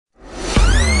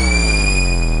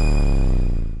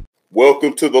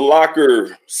Welcome to The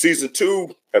Locker, Season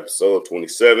 2, Episode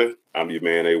 27. I'm your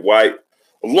man, A. White,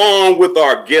 along with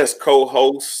our guest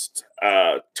co-host,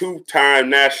 two-time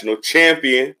national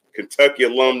champion, Kentucky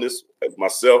alumnus,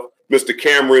 myself, Mr.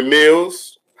 Cameron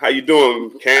Mills. How you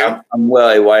doing, Cam? I'm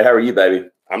well, A. White. How are you, baby?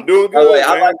 I'm doing good. Oh, wait,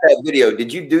 I like that video.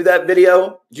 Did you do that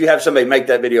video? Did you have somebody make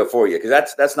that video for you? Because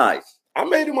that's nice. I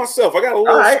made it myself. I got a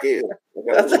little skill.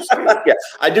 Yeah,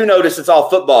 I do notice it's all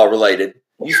football related.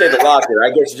 You say The Locker. I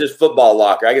guess it's just football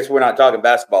locker. I guess we're not talking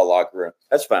basketball locker room.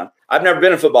 That's fine. I've never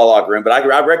been in a football locker room, but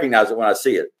I recognize it when I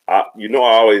see it. I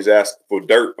always ask for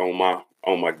dirt on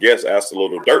my guests. I asked a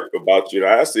little dirt about you.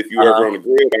 I asked if you ever on the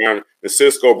gridiron, and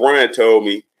Cisco Bryant told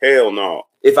me, hell no.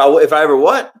 If I ever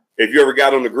what? If you ever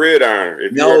got on the gridiron,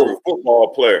 if you were a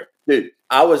football player. Dude,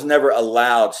 I was never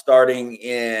allowed starting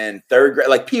in third grade,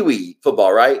 like Pee-wee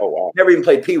football, right? Oh, wow. Never even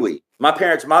played Pee-wee. My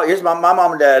parents, here's my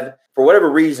mom and dad. For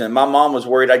whatever reason, my mom was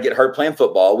worried I'd get hurt playing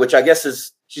football, which I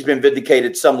guess she's been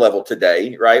vindicated some level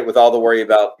today, right? With all the worry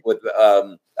about with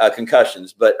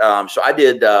concussions. But so I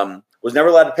did, was never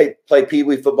allowed to play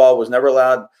Pee-wee football, I was never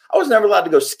allowed to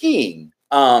go skiing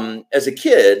as a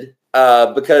kid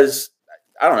because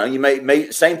I don't know, you may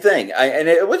same thing. And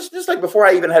it was just like before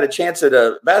I even had a chance at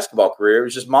a basketball career. It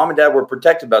was just mom and dad were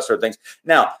protected about certain things.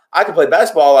 Now, I could play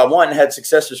basketball all I want and had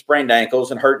success with sprained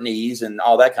ankles and hurt knees and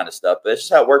all that kind of stuff. But that's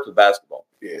just how it worked with basketball.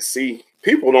 Yeah, see,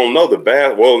 people don't know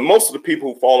well, most of the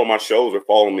people who follow my shows or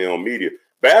follow me on media,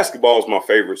 basketball is my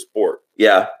favorite sport.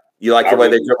 Yeah. You like the way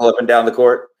they dribble up and down the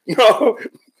court? No.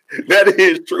 That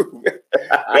is true.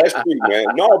 That's true, man.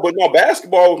 No,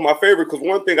 basketball was my favorite because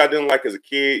one thing I didn't like as a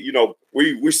kid,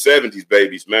 we're 70s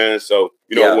babies, man. So,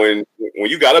 when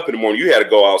you got up in the morning, you had to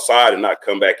go outside and not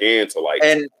come back in to like.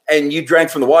 And you drank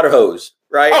from the water hose,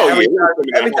 right? Oh,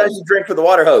 every time you drink from the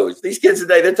water hose. These kids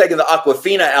today, they're taking the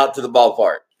Aquafina out to the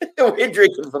ballpark. We're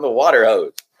drinking from the water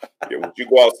hose. Yeah, when you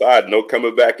go outside, no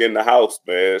coming back in the house,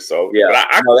 man. So, yeah,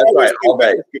 that's right. All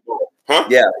day. Huh?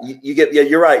 Yeah,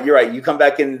 you're right. You're right. You come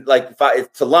back in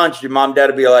if to lunch, your mom and dad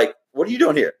would be like, "What are you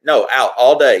doing here?" No, out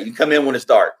all day. You come in when it's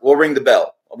dark. We'll ring the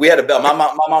bell. We had a bell. My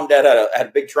mom and dad had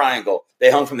a big triangle.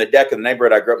 They hung from the deck of the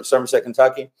neighborhood. I grew up in Somerset,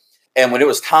 Kentucky. And when it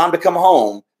was time to come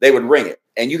home, they would ring it.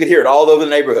 And you could hear it all over the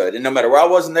neighborhood. And no matter where I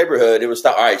was in the neighborhood, it was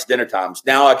all right, it's dinner time.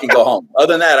 Now I can go home.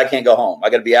 Other than that, I can't go home. I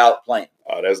got to be out playing.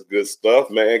 Oh, that's good stuff,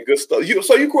 man. Good stuff.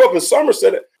 So you grew up in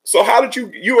Somerset. So how did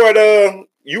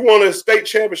you won a state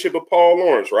championship with Paul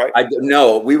Lawrence, right?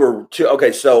 No, we were two.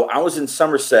 Okay, so I was in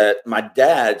Somerset. My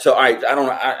dad. So I don't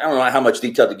know how much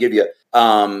detail to give you,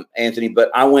 Anthony.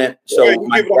 But I went. So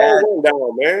my dad.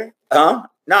 Down, man. Huh?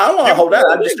 No, I don't want to hold that.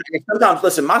 I'm just sometimes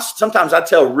listen. Sometimes I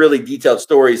tell really detailed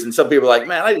stories, and some people are like,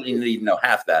 "Man, I didn't even know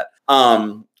half that."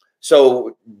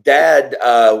 So Dad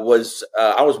I was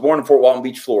born in Fort Walton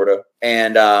Beach, Florida,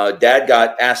 and Dad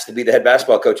got asked to be the head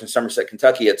basketball coach in Somerset,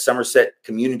 Kentucky at Somerset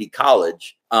Community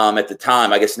College at the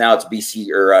time. I guess now it's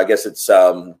BC, or I guess it's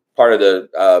part of the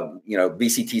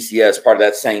BCTCS, part of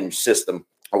that same system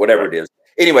or whatever it is.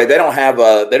 Anyway, they don't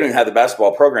even have the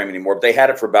basketball program anymore, but they had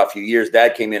it for about a few years.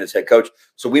 Dad came in as head coach,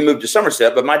 so we moved to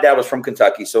Somerset. But my dad was from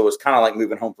Kentucky, so it was kind of like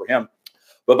moving home for him.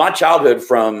 But my childhood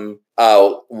from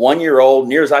 1 year old,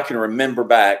 near as I can remember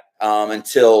back,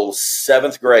 until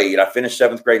seventh grade. I finished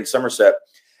seventh grade in Somerset.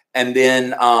 And then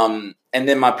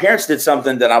my parents did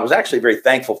something that I was actually very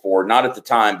thankful for, not at the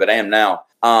time, but I am now.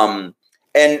 And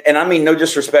I mean, no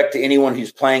disrespect to anyone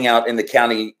who's playing out in the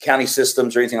county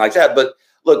systems or anything like that. But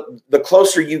look, the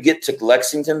closer you get to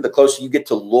Lexington, the closer you get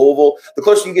to Louisville, the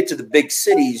closer you get to the big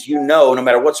cities, no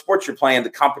matter what sport you're playing, the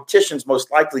competition's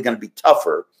most likely going to be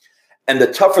tougher. And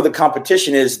the tougher the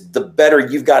competition is, the better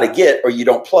you've got to get or you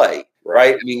don't play,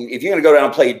 right? I mean, if you're going to go down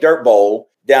and play dirt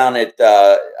bowl down at,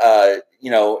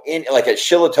 in like at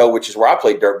Shiloh, which is where I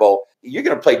played dirt bowl, you're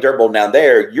going to play dirt bowl down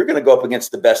there. You're going to go up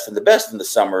against the best in the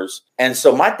summers. And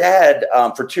so my dad,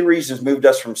 for two reasons, moved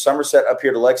us from Somerset up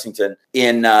here to Lexington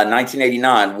in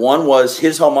 1989. One was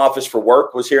his home office for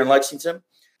work was here in Lexington.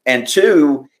 And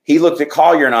two, he looked at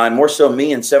Collier and I, more so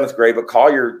me in seventh grade, but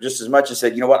Collier just as much, and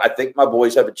said, you know what, I think my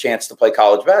boys have a chance to play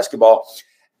college basketball,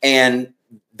 and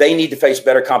they need to face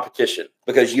better competition,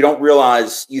 because you don't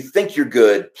realize, you think you're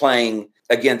good playing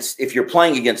against, if you're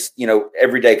playing against,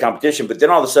 everyday competition. But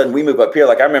then all of a sudden we move up here.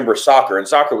 Like I remember soccer, and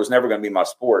soccer was never going to be my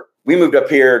sport. We moved up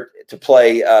here to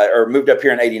play, moved up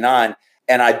here in 89.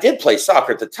 And I did play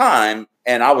soccer at the time,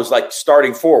 and I was like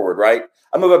starting forward, right?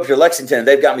 I moved up to Lexington, and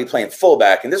they've got me playing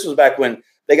fullback. And this was back when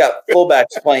they got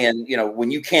fullbacks playing, when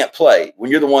you can't play,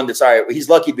 when you're the one that's, all right, he's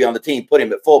lucky to be on the team, put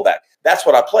him at fullback. That's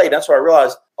what I played. That's why I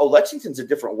realized, Lexington's a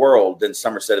different world than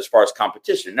Somerset as far as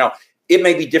competition. Now, it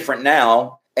may be different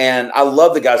now And I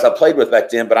love the guys I played with back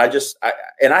then, but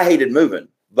I hated moving.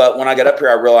 But when I got up here,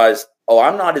 I realized,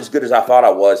 I'm not as good as I thought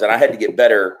I was, and I had to get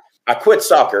better. I quit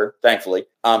soccer, thankfully,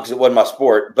 because it wasn't my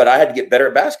sport, but I had to get better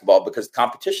at basketball because the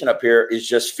competition up here is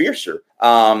just fiercer.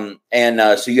 So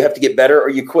you have to get better or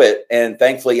you quit. And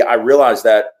thankfully, I realized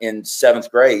that in 7th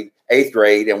grade, 8th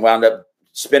grade, and wound up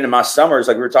spending my summers,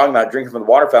 like we were talking about, drinking from the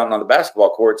water fountain on the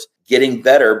basketball courts, getting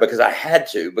better because I had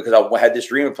to, because I had this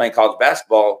dream of playing college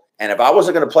basketball. And if I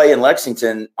wasn't going to play in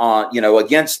Lexington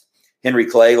against Henry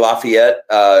Clay, Lafayette,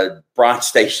 Bryan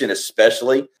Station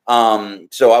especially.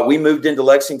 We moved into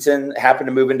Lexington, happened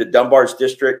to move into Dunbar's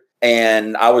district,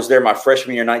 and I was there my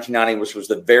freshman year, 1990, which was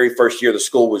the very first year the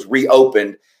school was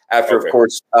reopened after, of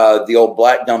course, the old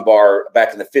Black Dunbar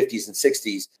back in the 50s and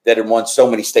 60s that had won so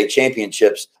many state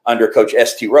championships under Coach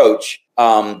S.T. Roach.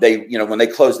 When they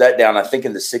closed that down, I think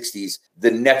in the 60s, the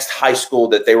next high school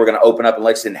that they were going to open up in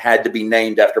Lexington had to be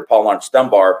named after Paul Laurence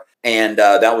Dunbar. And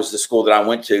that was the school that I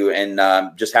went to, and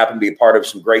just happened to be a part of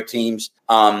some great teams,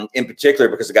 in particular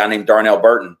because a guy named Darnell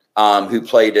Burton,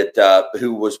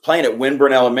 who was playing at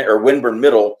Winburn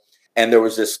Middle. And there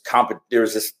was this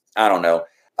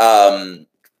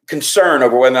concern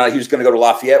over whether or not he was going to go to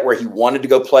Lafayette, where he wanted to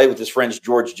go play with his friends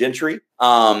George Gentry.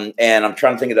 And I'm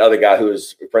trying to think of the other guy who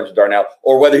was friends with Darnell,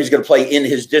 or whether he's going to play in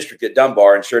his district at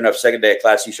Dunbar. And sure enough, second day of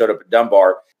class, he showed up at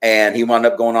Dunbar, and he wound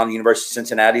up going on to the University of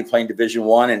Cincinnati, playing Division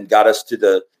I, and got us to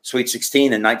the Sweet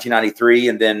 16 in 1993.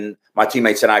 And then my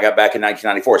teammates and I got back in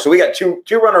 1994. So we got two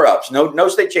runner-ups, no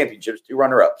state championships, 2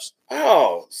 runner-ups.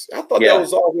 Oh, I thought that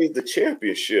was always the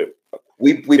championship.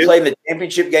 We played in the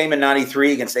championship game in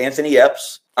 93 against Anthony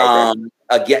Epps.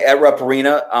 At Rupp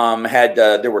Arena,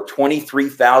 there were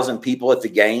 23,000 people at the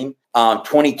game.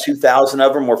 22,000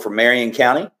 of them were from Marion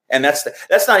County. And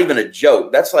that's not even a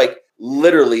joke. That's like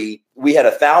literally we had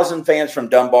 1,000 fans from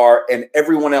Dunbar, and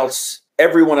everyone else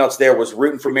there was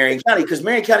rooting for Marion County because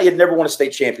Marion County had never won a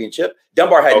state championship.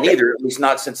 Dunbar had neither, at least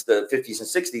not since the 50s and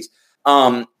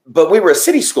 60s. But we were a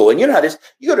city school, and you know how it is.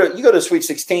 You go to Sweet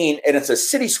 16, and it's a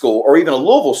city school or even a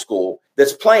Louisville school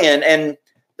that's playing, and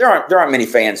there aren't many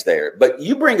fans there. But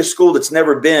you bring a school that's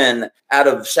never been out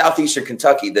of southeastern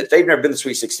Kentucky, that they've never been to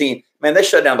Sweet 16, man, they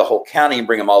shut down the whole county and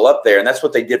bring them all up there, and that's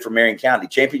what they did for Marion County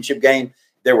championship game.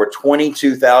 There were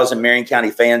 22,000 Marion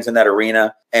County fans in that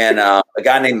arena, and a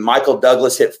guy named Michael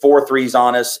Douglas hit 4 threes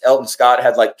on us. Elton Scott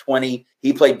had like 20.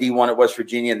 He played D1 at West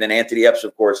Virginia, and then Anthony Epps,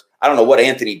 of course. I don't know what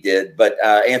Anthony did, but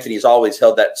Anthony's always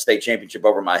held that state championship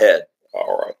over my head.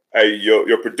 All right. Hey,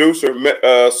 your producer,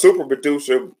 super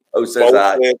producer. Oh, says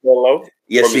I. Hello.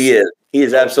 Yes, he is. He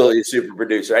is absolutely a super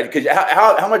producer.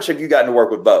 How much have you gotten to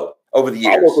work with Bo over the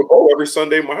years? I work with Bo every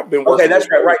Sunday. I've been working. Okay, that's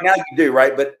right. Right now you do,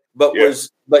 right? But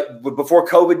before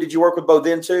COVID, did you work with Bo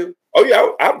then too? Oh yeah,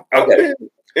 I've been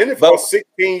in it for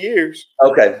 16 years.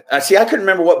 Okay. See, I couldn't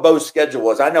remember what Bo's schedule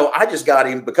was. I know I just got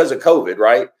him because of COVID,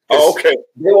 right? Oh, okay.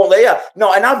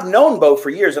 No, and I've known Bo for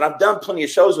years, and I've done plenty of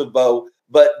shows with Bo.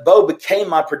 But Bo became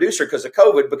my producer because of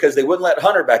COVID, because they wouldn't let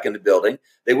Hunter back in the building.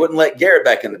 They wouldn't let Garrett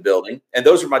back in the building. And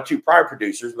those are my 2 prior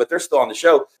producers, but they're still on the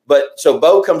show. But so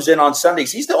Bo comes in on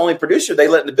Sundays. He's the only producer they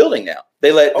let in the building now.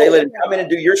 They let him come in and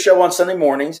do your show on Sunday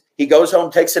mornings. He goes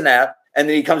home, takes a nap, and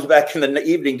then he comes back in the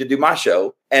evening to do my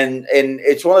show. And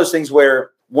it's one of those things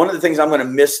where one of the things I'm going to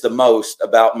miss the most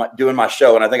about doing my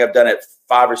show, and I think I've done it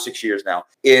 5 or 6 years now,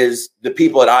 is the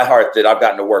people at iHeart that I've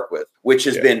gotten to work with, which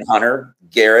has been Hunter,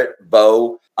 Garrett,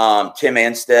 Bo, Tim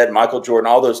Anstead, Michael Jordan,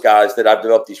 all those guys that I've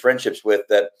developed these friendships with.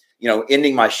 That,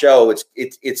 ending my show,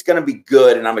 it's going to be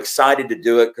good, and I'm excited to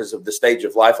do it because of the stage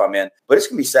of life I'm in. But it's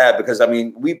going to be sad because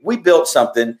we built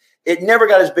something. It never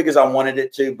got as big as I wanted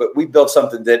it to, but we built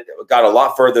something that got a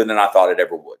lot further than I thought it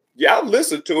ever would. Yeah, I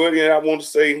listened to it, and I want to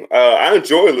say I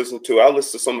enjoy listening to it. I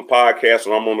listen to some of the podcasts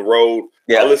when I'm on the road.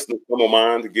 Yeah. I listen to some of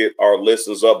mine to get our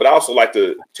listeners up, but I also like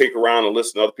to take around and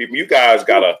listen to other people. You guys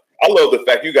I love the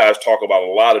fact you guys talk about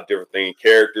a lot of different things,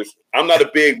 characters. I'm not a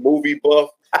big movie buff.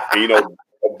 And,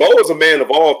 Bo is a man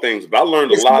of all things, but I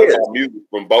learned a lot about music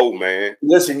from Bo, man.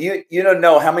 Listen, you don't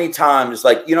know how many times,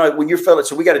 when you're filming,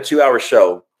 so we got a 2-hour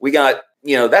show. We got,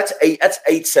 that's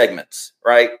 8 segments,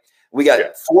 right? We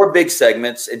got 4 big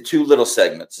segments and 2 little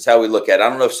segments is how we look at it. I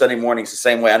don't know if Sunday morning's the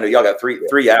same way. I know y'all got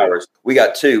three hours. We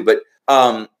got 2, but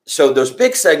so those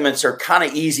big segments are kind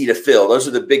of easy to fill. Those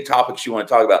are the big topics you want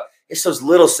to talk about. It's those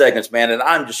little segments, man. And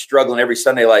I'm just struggling every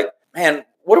Sunday, like, man,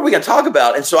 what are we going to talk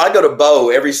about? And so I go to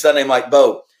Bo every Sunday. I'm like,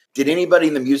 Bo, did anybody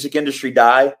in the music industry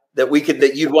die?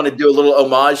 that you'd want to do a little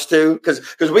homage to?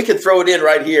 Because we could throw it in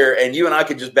right here, and you and I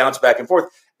could just bounce back and forth.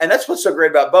 And that's what's so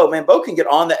great about Bo. Man, Bo can get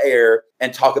on the air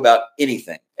and talk about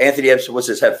anything. Anthony Epps,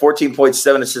 had 14 points,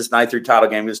 7 assists, 9-3 title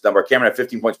game. This number. Cameron had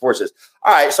 15 points, 4 assists.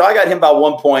 All right, so I got him by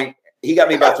 1 point. He got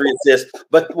me by 3 assists.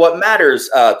 But what matters,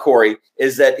 Corey,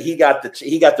 is that he got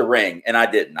the ring, and I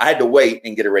didn't. I had to wait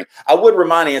and get a ring. I would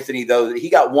remind Anthony, though, that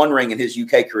he got 1 ring in his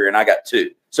UK career, and I got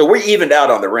 2. So we're evened out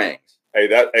on the rings.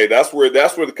 That's where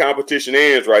the competition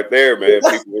ends right there, man.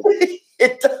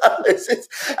 It does.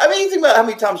 You think about how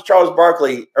many times Charles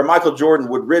Barkley or Michael Jordan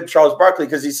would rib Charles Barkley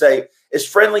because he'd say, as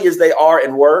friendly as they are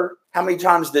and were, how many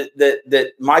times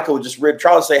that Michael would just rib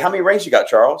Charles and say, how many rings you got,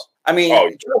 Charles?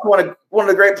 Charles one of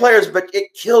the great players, but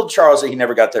it killed Charles that he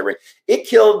never got that ring. It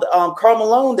killed Karl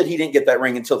Malone that he didn't get that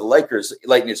ring until the Lakers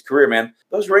late in his career, man.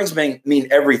 Those rings mean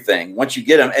everything once you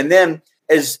get them. And then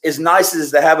as nice as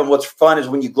to have them, what's fun is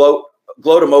when you gloat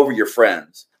them over your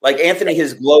friends. Like Anthony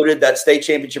has gloated that state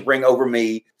championship ring over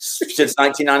me since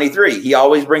 1993. He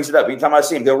always brings it up. Anytime I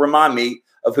see him, he'll remind me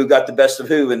of who got the best of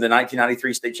who in the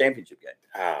 1993 state championship game.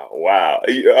 Oh, wow.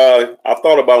 I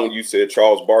thought about when you said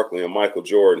Charles Barkley and Michael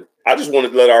Jordan. I just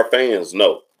wanted to let our fans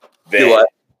know that.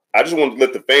 I just wanted to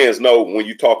let the fans know when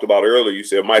you talked about earlier, you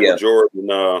said Michael Jordan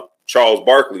and Charles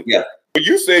Barkley. Yeah. But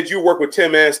you said you worked with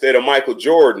Tim Anstead and Michael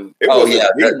Jordan. It wasn't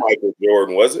Michael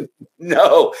Jordan, was it?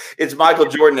 No, it's Michael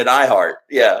Jordan at iHeart.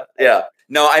 Yeah.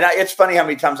 No, and it's funny how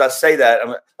many times I say that.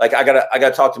 I'm like, I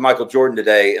gotta talk to Michael Jordan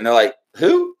today, and they're like,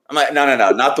 "Who?" I'm like,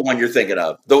 "No, not the one you're thinking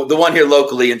of. The one here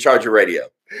locally in charge of radio."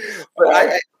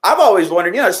 But I've always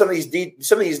wondered, some of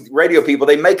these radio people,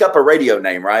 they make up a radio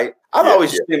name, right? I've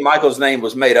always assumed Michael's name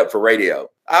was made up for radio.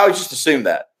 I always just assumed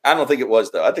that. I don't think it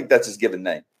was, though. I think that's his given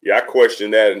name. Yeah, I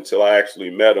questioned that until I actually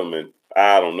met him, and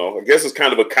I don't know. I guess it's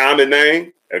kind of a common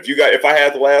name. If I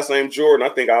had the last name Jordan,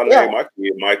 I think I'll name my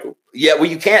kid Michael. Yeah, well,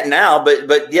 you can't now, but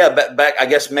back. I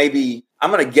guess maybe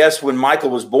I'm going to guess when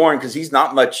Michael was born because he's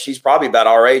not much. He's probably about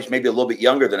our age, maybe a little bit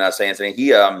younger than us,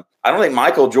 Anthony. I don't think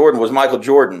Michael Jordan was Michael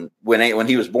Jordan when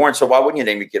he was born. So why wouldn't you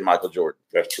name your kid Michael Jordan?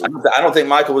 That's true. I don't think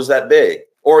Michael was that big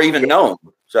or even known.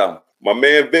 So my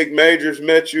man Big Majors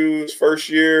met you his first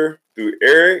year through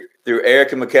Eric. Through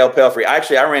Eric and Mikhail Pelfrey.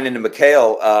 Actually, I ran into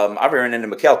Mikhail. I've ran into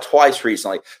Mikhail twice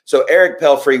recently. So Eric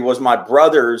Pelfrey was my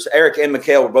brother's. Eric and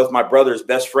Mikhail were both my brother's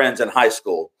best friends in high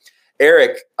school.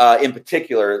 Eric, in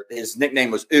particular, his nickname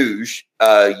was Euge,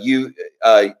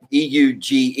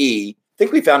 E-U-G-E. I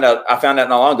think I found out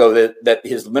not long ago that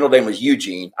his middle name was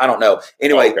Eugene. I don't know.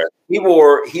 Anyway,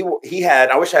 he had.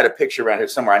 I wish I had a picture around here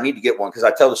somewhere. I need to get one because I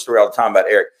tell the story all the time about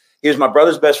Eric. He was my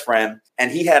brother's best friend,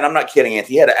 and he had, I'm not kidding,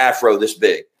 Anthony, he had an afro this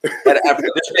big.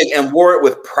 And wore it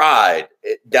with pride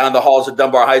down the halls of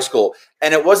Dunbar High School.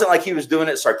 And it wasn't like he was doing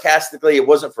it sarcastically. It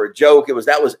wasn't for a joke.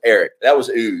 That was Eric. That was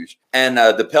Euge. And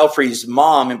the Pelfrey's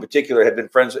mom in particular has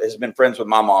been friends with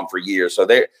my mom for years. So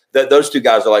those two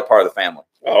guys are like part of the family.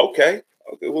 Oh, okay.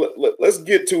 Well, let's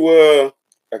get to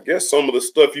I guess some of the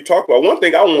stuff you talked about. One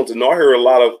thing I want to know, I hear a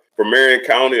lot of from Marion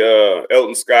County,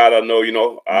 Elton Scott, I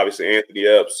know, obviously Anthony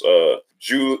Epps,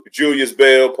 Julius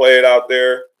Bell played out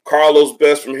there. Carlos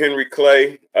Best from Henry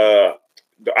Clay. I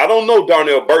don't know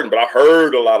Darnell Burton, but I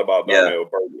heard a lot about Darnell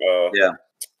Burton.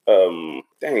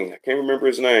 Dang, I can't remember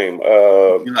his name.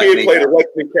 Kid played at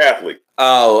Lexington Catholic.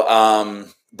 Oh,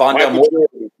 Vondell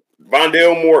Morton.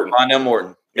 Vondell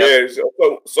Morton. Yep.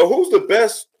 Yeah. So who's the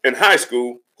best in high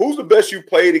school? Who's the best you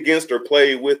played against or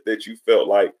played with that you felt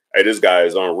like, hey, this guy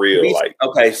is unreal?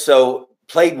 Okay, so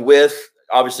played with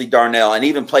obviously Darnell and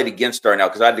even played against Darnell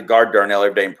because I had to guard Darnell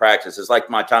every day in practice. It's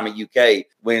like my time at UK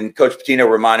when Coach Pitino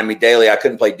reminded me daily I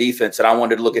couldn't play defense, and I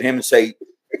wanted to look at him and say,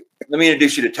 let me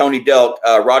introduce you to Tony Delk,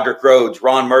 Roderick Rhodes,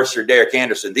 Ron Mercer, Derek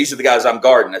Anderson. These are the guys I'm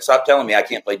guarding. And stop telling me I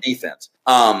can't play defense.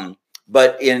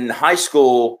 But in high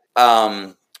school,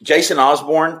 Jason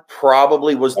Osborne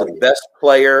probably was the best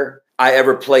player I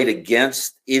ever played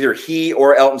against, either he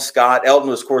or Elton Scott. Elton,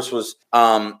 of course, was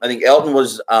I think Elton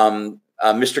was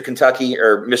Mr. Kentucky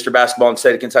or Mr. Basketball in the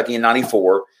state of Kentucky in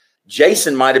 94.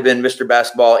 Jason might have been Mr.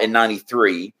 Basketball in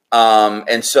 93.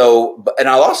 And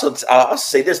I'll also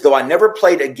say this, though I never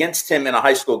played against him in a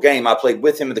high school game. I played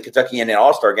with him in the Kentucky Indian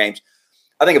All-Star games.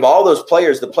 I think of all those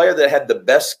players, the player that had the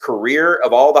best career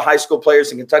of all the high school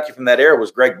players in Kentucky from that era was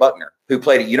Greg Buckner, who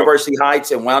played at University Heights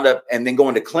and wound up and then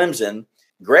going to Clemson.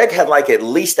 Greg had like at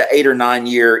least an 8 or 9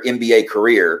 year NBA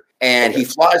career, and he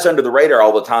flies under the radar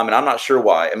all the time, and I'm not sure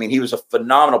why. I mean, he was a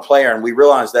phenomenal player, and we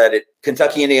realized that at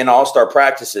Kentucky Indian All-Star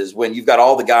practices, when you've got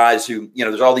all the guys who,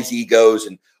 there's all these egos,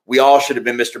 and we all should have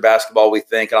been Mr. Basketball, we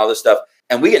think, and all this stuff.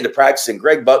 And we get into practice, and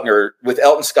Greg Buckner with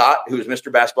Elton Scott, who was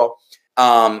Mr. Basketball,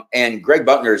 And Greg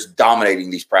Buckner is dominating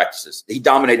these practices. He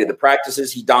dominated the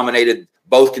practices. He dominated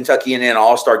both Kentucky and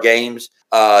All-Star games.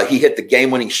 He hit the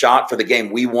game-winning shot for the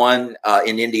game we won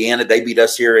in Indiana. They beat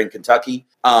us here in Kentucky.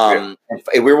 And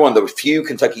we were one of the few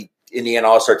Kentucky-Indiana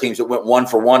All-Star teams that went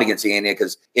 1-for-1 against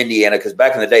Indiana because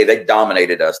back in the day, they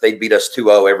dominated us. They beat us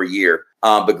 2-0 every year.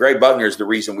 But Greg Buckner is the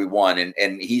reason we won.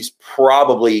 And he's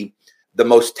probably the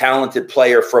most talented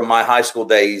player from my high school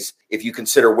days if you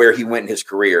consider where he went in his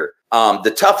career.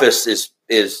 The toughest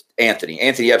is Anthony.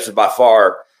 Anthony Epps is by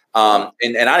far and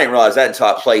I didn't realize that until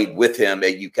I played with him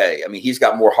at UK. I mean, he's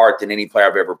got more heart than any player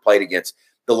I've ever played against.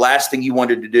 The last thing you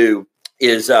wanted to do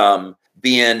is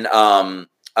be in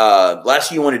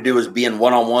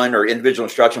one-on-one or individual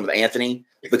instruction with Anthony,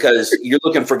 because you're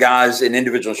looking for guys in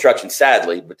individual instruction,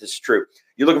 sadly, but this is true.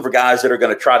 You're looking for guys that are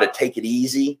going to try to take it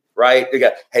easy, right? They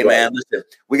got, hey, man, listen,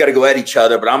 we got to go at each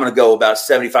other, but I'm going to go about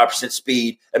 75%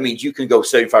 speed. That means you can go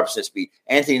 75% speed.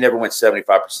 Anthony never went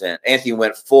 75%. Anthony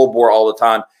went full bore all the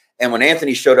time. And when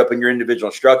Anthony showed up in your individual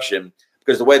instruction,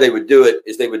 because the way they would do it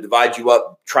is they would divide you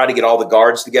up, try to get all the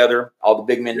guards together, all the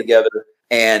big men together,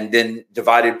 and then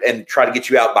divide it and try to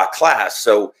get you out by class.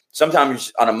 So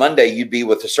sometimes on a Monday, you'd be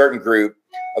with a certain group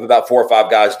of about 4 or 5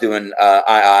 guys doing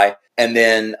II. And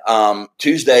then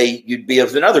Tuesday, you'd be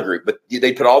with another group, but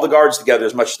they put all the guards together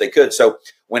as much as they could. So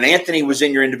when Anthony was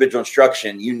in your individual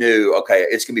instruction, you knew, okay,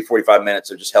 it's going to be 45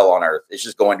 minutes of just hell on earth. It's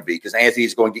just going to be, because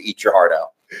Anthony's going to eat your heart out.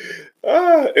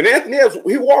 And Anthony,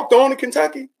 he walked on to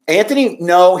Kentucky? Anthony,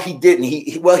 no, he didn't. He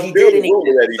did. And he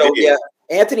did. So, yeah,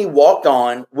 Anthony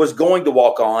was going to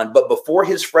walk on, but before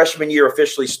his freshman year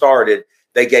officially started,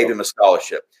 they gave him a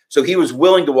scholarship. So he was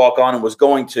willing to walk on and was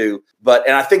going to,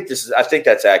 and I think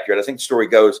that's accurate. I think the story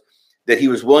goes that he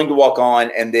was willing to walk on,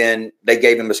 and then they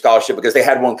gave him a scholarship because they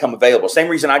had one come available. Same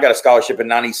reason I got a scholarship in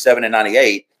 97 and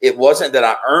 98. It wasn't that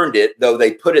I earned it, though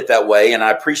they put it that way, and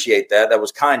I appreciate that. That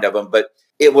was kind of them, but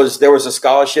there was a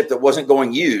scholarship that wasn't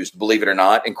going used, believe it or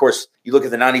not. And of course, you look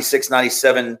at the 96,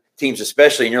 97 teams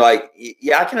especially, and you're like,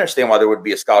 yeah, I can understand why there would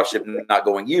be a scholarship not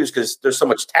going used, because there's so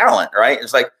much talent, right?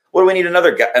 It's like, what do we need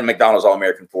another guy, a McDonald's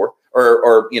All-American for,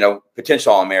 or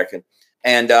potential All-American?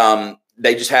 And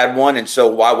they just had one, and so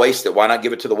why waste it? Why not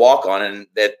give it to the walk-on? And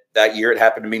that year it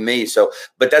happened to be me. So,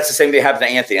 but that's the same thing happened to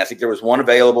Anthony. I think there was one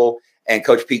available, and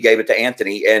Coach P gave it to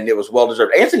Anthony, and it was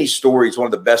well-deserved. Anthony's story is one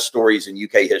of the best stories in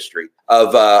UK history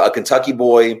of a Kentucky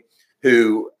boy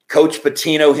who Coach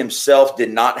Pitino himself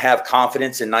did not have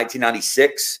confidence in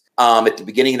 1996. At the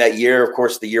beginning of that year, of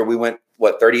course, the year we went,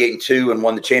 38-2 and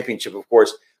won the championship, of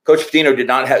course, Coach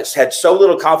Pitino had so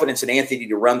little confidence in Anthony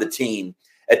to run the team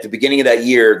at the beginning of that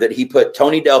year that he put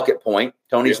Tony Delk at point.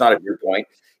 Tony's not a true point.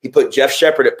 He put Jeff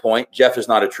Shepard at point. Jeff is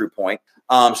not a true point.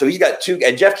 So he's got two,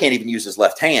 and Jeff can't even use his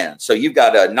left hand. So you've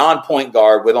got a non-point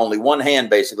guard with only one hand,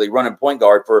 basically running point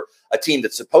guard for a team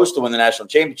that's supposed to win the national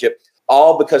championship,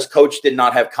 all because Coach did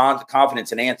not have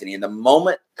confidence in Anthony. And the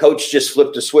moment Coach just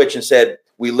flipped a switch and said,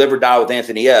 we live or die with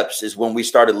Anthony Epps, is when we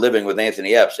started living with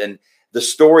Anthony Epps. And the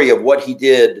story of what he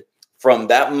did from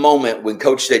that moment when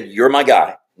Coach said, you're my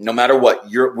guy, no matter what,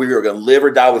 we are going to live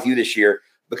or die with you this year,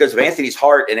 because of Anthony's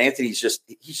heart. And he's just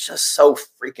so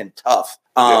freaking tough.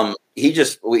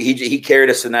 He carried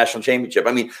us to the national championship.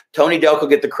 I mean, Tony Delk will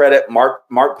get the credit. Mark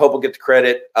Pope will get the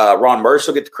credit. Ron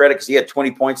Mercer will get the credit because he had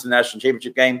 20 points in the national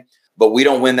championship game. But we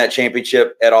don't win that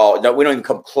championship at all. No, we don't even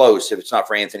come close if it's not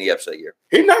for Anthony Epps that year.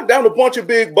 He knocked down a bunch of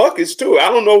big buckets too. I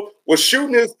don't know, was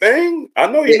shooting his thing? I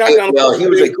know he knocked down. Well, he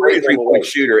was a great 3-point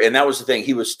shooter, and that was the thing.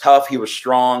 He was tough. He was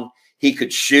strong. He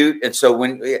could shoot, and so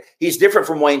when he's different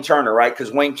from Wayne Turner, right?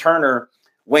 Because Wayne Turner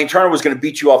was going to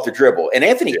beat you off the dribble, and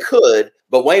Anthony could,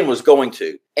 but Wayne was going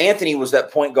to. Anthony was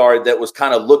that point guard that was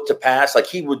kind of looked to pass. Like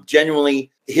he would genuinely,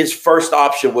 his first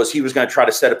option was he was going to try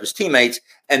to set up his teammates.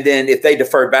 And then if they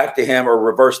deferred back to him or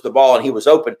reversed the ball and he was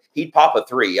open, he'd pop a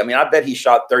three. I mean, I bet he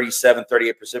shot 37,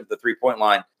 38% of the 3-point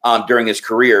line during his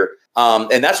career.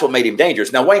 And that's what made him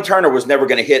dangerous. Now, Wayne Turner was never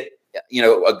going to hit,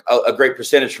 a great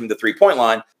percentage from the 3-point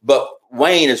line. But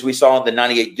Wayne, as we saw in the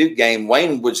 98 Duke game,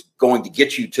 Wayne was going to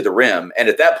get you to the rim. And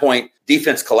at that point,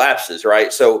 defense collapses,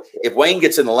 right? So if Wayne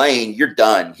gets in the lane, you're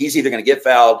done. He's either going to get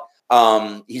fouled,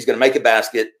 he's going to make a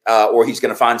basket, or he's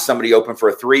going to find somebody open for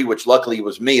a three, which luckily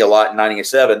was me a lot in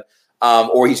 97,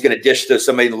 or he's going to dish to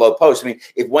somebody in the low post. I mean,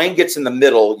 if Wayne gets in the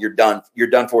middle, you're done. You're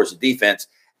done for as a defense.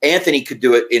 Anthony could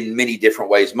do it in many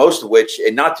different ways, most of which,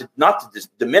 and not to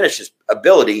diminish his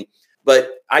ability,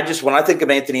 but when I think of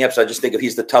Anthony Epps, I just think of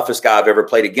he's the toughest guy I've ever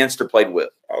played against or played with.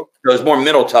 Okay. So it's more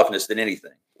mental toughness than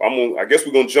anything. I guess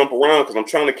we're going to jump around because I'm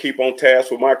trying to keep on task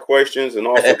with my questions and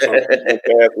also trying to keep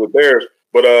on task with theirs.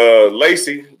 But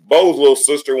Lacey, Bo's little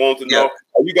sister wants to know,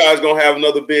 are you guys going to have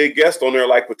another big guest on there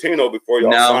like Patino before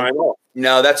y'all sign off?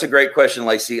 No, that's a great question,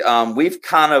 Lacey. We've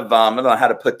kind of, I don't know how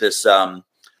to put this.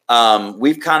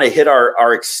 We've kind of hit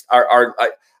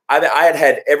I'd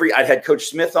had Coach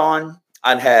Smith on.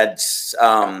 I'd had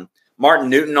Martin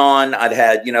Newton on. I'd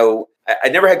had, I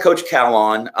never had Coach Cal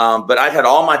on, but I'd had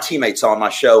all my teammates on my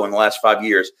show in the last 5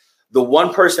 years. The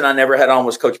one person I never had on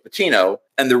was Coach Patino.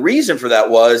 And the reason for that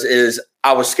is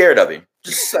I was scared of him.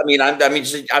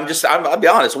 I'll be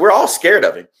honest, we're all scared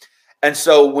of him. And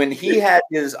so when he had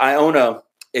his Iona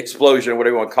explosion,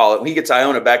 whatever you want to call it, when he gets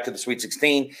Iona back to the Sweet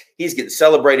 16, he's getting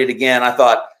celebrated again. I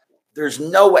thought, there's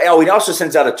no way. Oh, he also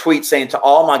sends out a tweet saying to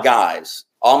all my guys,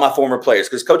 all my former players,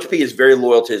 because Coach P is very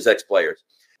loyal to his ex-players.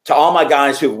 To all my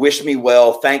guys who have wished me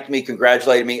well, thanked me,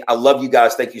 congratulated me. I love you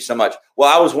guys. Thank you so much.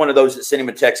 Well, I was one of those that sent him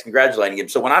a text congratulating him.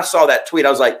 So when I saw that tweet, I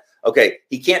was like, okay,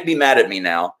 he can't be mad at me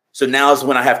now. So now is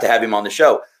when I have to have him on the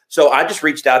show. So I just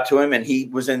reached out to him, and he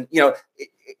was in,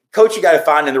 Coach, you got to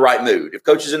find in the right mood. If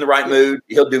Coach is in the right mood,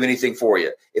 he'll do anything for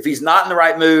you. If he's not in the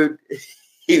right mood,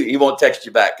 he won't text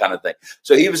you back, kind of thing.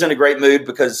 So he was in a great mood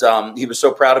because he was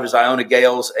so proud of his Iona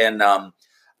Gales, and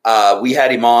we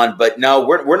had him on. But no,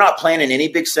 we're not planning any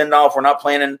big send off. We're not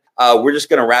planning. We're just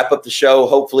going to wrap up the show,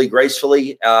 hopefully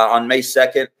gracefully, on May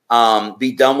 2nd.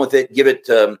 Be done with it. Give it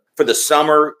for the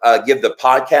summer. Give the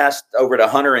podcast over to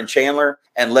Hunter and Chandler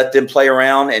and let them play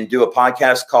around and do a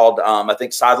podcast called I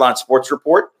think Sideline Sports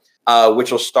Report,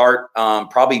 which will start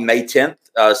probably May 10th,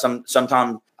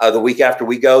 sometime the week after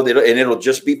we go. And it'll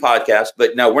just be podcast.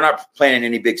 But no, we're not planning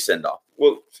any big send off.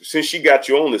 Well, since she got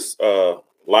you on this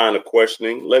line of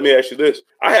questioning, let me ask you this.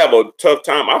 I have a tough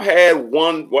time. I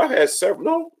have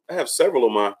several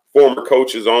of my former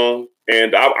coaches on,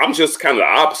 and I'm just kind of the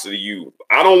opposite of you.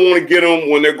 I don't want to get them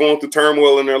when they're going through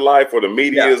turmoil in their life or the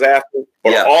media is after,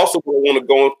 but I also don't want to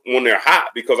go when they're hot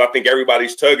because I think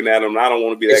everybody's tugging at them, and I don't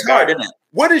want to be that guy. Hard, isn't it?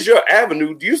 What is your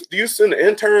avenue? Do you send the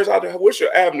interns out there? What's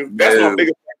your avenue? That's my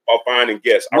biggest thing about finding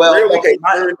guests.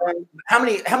 How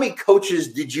many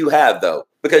coaches did you have, though?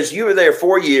 Because you were there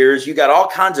 4 years. You got all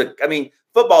kinds of,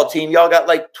 football team, y'all got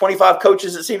like 25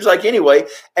 coaches, it seems like, anyway.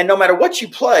 And no matter what you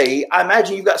play, I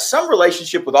imagine you've got some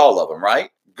relationship with all of them, right?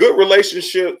 Good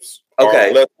relationships.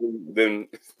 Okay.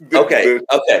 Okay.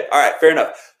 All right. Fair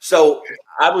enough. So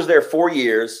I was there 4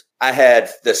 years. I had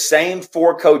the same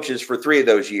 4 coaches for 3 of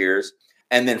those years,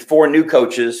 and then 4 new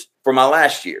coaches for my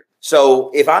last year.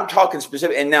 So if I'm talking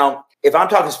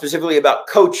specifically about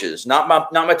coaches, not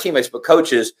my teammates, but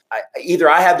coaches, either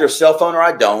I have their cell phone or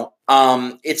I don't.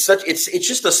 It's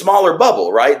just a smaller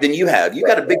bubble, right? Than you have. You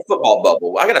got a big football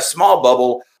bubble. I got a small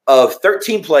bubble of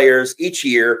 13 players each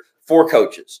year, 4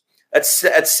 coaches.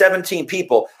 That's 17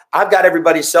 people. I've got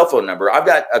everybody's cell phone number. I've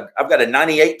got a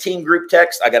 98 team group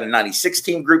text. I got a 96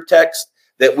 team group text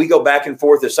that we go back and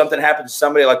forth. If something happens to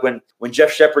somebody, like when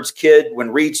Jeff Shepard's kid,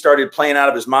 when Reed started playing out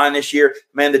of his mind this year,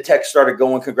 man, the text started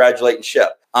going congratulating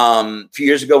Shep. A few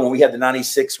years ago when we had the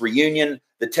 96 reunion,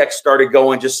 the text started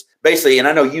going just basically, and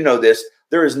I know you know this,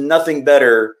 there is nothing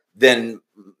better than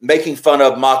making fun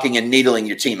of, mocking, and needling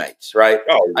your teammates, right?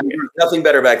 Nothing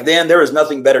better back then. There is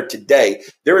nothing better today.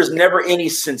 There is never any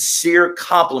sincere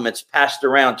compliments passed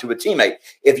around to a teammate.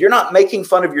 If you're not making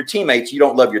fun of your teammates, you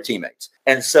don't love your teammates.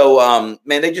 And so,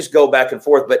 man, they just go back and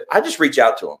forth. But I just reach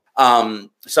out to them.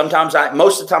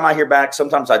 Most of the time I hear back.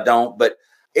 Sometimes I don't. But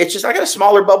it's just I got a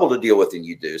smaller bubble to deal with than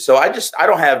you do. So I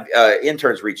don't have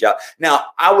interns reach out. Now,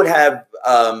 I would have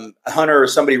Hunter or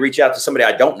somebody reach out to somebody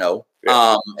I don't know.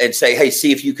 And say, hey,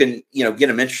 see if you can, get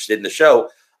them interested in the show.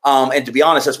 And to be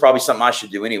honest, that's probably something I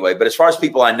should do anyway. But as far as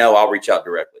people I know, I'll reach out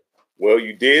directly. Well,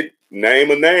 you did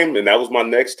name a name, and that was my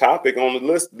next topic on the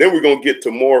list. Then we're going to get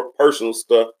to more personal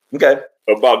stuff. Okay.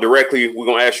 About directly, we're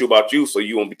going to ask you about you, so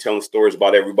you won't be telling stories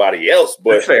about everybody else.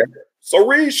 But that's fair. So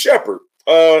Reed Sheppard,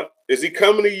 is he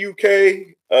coming to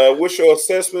UK? What's your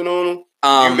assessment on him?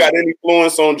 You got any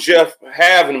influence on Jeff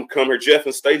having him come here? Jeff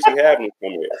and Stacey having him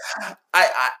come here?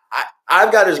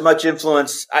 I've got as much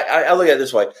influence. I look at it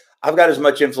this way. I've got as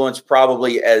much influence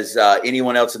probably as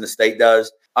anyone else in the state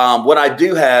does. What I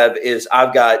do have is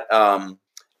I've got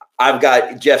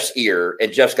Jeff's ear,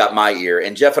 and Jeff's got my ear,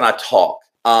 and Jeff and I talk.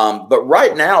 But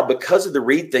right now, because of the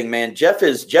Reed thing, man, Jeff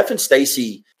and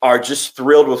Stacey are just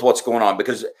thrilled with what's going on.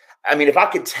 Because if I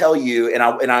could tell you, and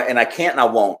I can't and I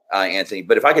won't, Anthony,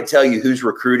 but if I could tell you who's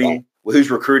recruiting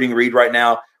Reed right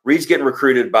now, Reed's getting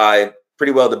recruited by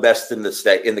pretty well the best in the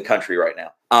state, in the country right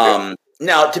now.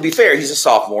 Now, to be fair, he's a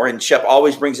sophomore, and Shep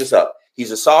always brings this up. He's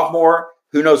a sophomore.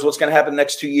 Who knows what's going to happen the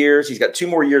next 2 years? He's got 2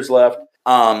 more years left.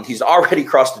 He's already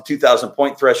crossed the 2,000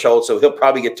 point threshold, so he'll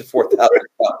probably get to 4,000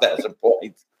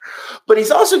 points. But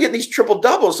he's also getting these triple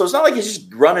doubles. So it's not like he's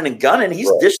just running and gunning.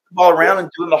 He's dishing the ball around and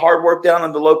doing the hard work down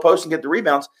on the low post and get the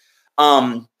rebounds.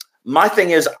 My thing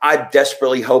is, I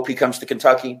desperately hope he comes to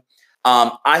Kentucky.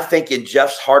 I think in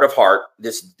Jeff's heart of heart,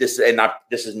 this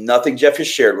is nothing Jeff has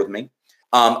shared with me,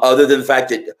 other than the fact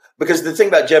that, because the thing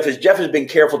about Jeff is Jeff has been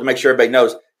careful to make sure everybody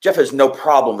knows Jeff has no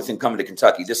problem with him coming to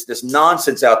Kentucky. This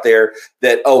nonsense out there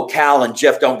that, Cal and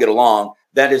Jeff don't get along,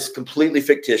 that is completely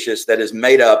fictitious, that is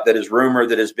made up, that is rumor,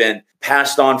 that has been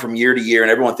passed on from year to year,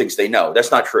 and everyone thinks they know. That's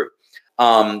not true.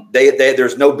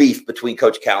 There's no beef between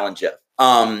Coach Cal and Jeff.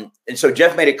 And so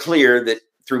Jeff made it clear that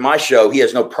through my show, he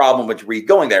has no problem with Reed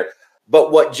going there.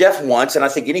 But what Jeff wants, and I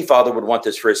think any father would want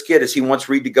this for his kid, is he wants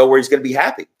Reed to go where he's going to be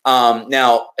happy.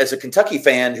 Now, as a Kentucky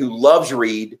fan who loves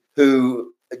Reed,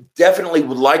 who definitely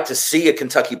would like to see a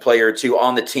Kentucky player or two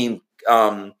on the team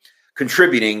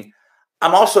contributing,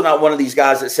 I'm also not one of these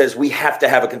guys that says we have to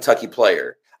have a Kentucky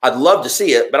player. I'd love to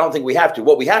see it, but I don't think we have to.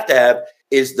 What we have to have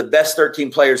is the best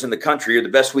 13 players in the country, or the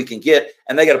best we can get,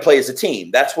 and they got to play as a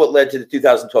team. That's what led to the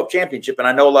 2012 championship. And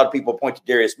I know a lot of people point to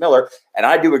Darius Miller, and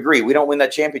I do agree. We don't win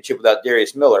that championship without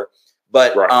Darius Miller.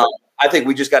 But I think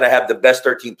we just got to have the best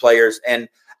 13 players. And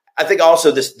I think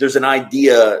also there's an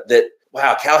idea that,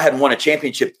 wow, Cal hadn't won a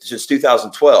championship since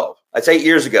 2012. That's 8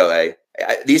 years ago,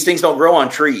 These things don't grow on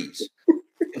trees.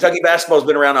 Kentucky basketball has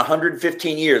been around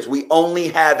 115 years. We only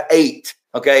have 8.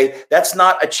 Okay, that's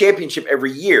not a championship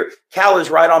every year. Cal is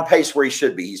right on pace where he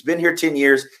should be. He's been here 10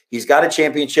 years. He's got a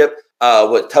championship.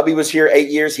 Tubby was here 8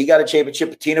 years. He got a championship.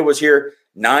 Patina was here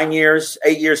 9 years,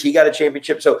 8 years. He got a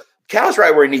championship. So Cal's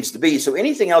right where he needs to be. So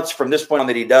anything else from this point on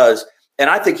that he does, and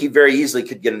I think he very easily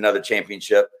could get another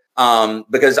championship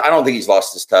because I don't think he's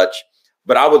lost his touch.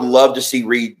 But I would love to see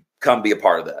Reed come be a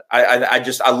part of that.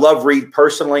 I love Reed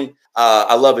personally.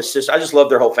 I love his sister. I just love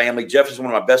their whole family. Jeff is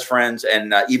one of my best friends,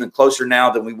 and even closer now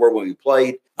than we were when we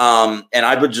played. And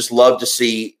I would just love to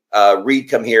see Reed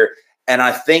come here. And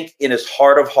I think in his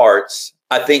heart of hearts,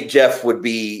 I think Jeff would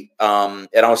be, and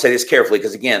I want to say this carefully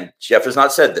because, again, Jeff has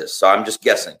not said this, so I'm just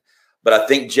guessing. But I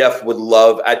think Jeff would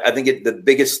love, I think the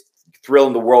biggest thrill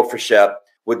in the world for Shep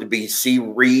would be see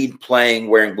Reed playing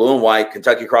wearing blue and white,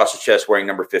 Kentucky across his chest wearing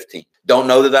number 15. Don't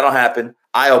know that that'll happen.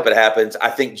 I hope it happens. I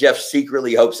think Jeff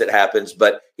secretly hopes it happens,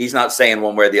 but he's not saying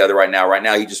one way or the other right now. Right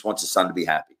now, he just wants his son to be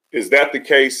happy. Is that the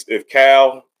case if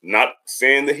Cal, not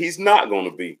saying that he's not going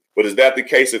to be, but is that the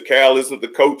case if Cal isn't the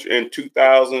coach in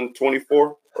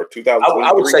 2024 or 2023?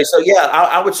 I would say so. Yeah,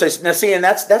 I would say now. See, and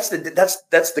that's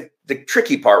the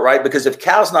tricky part, right? Because if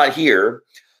Cal's not here,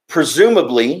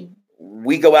 presumably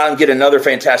we go out and get another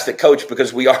fantastic coach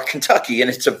because we are Kentucky, and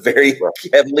it's a very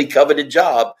heavily coveted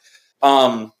job.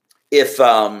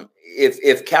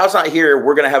 If Cal's not here,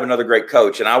 we're going to have another great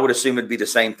coach, and I would assume it'd be the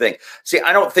same thing. See,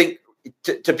 I don't think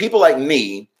to people like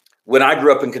me, when I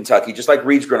grew up in Kentucky, just like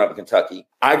Reed's grown up in Kentucky,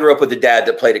 I grew up with a dad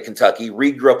that played at Kentucky.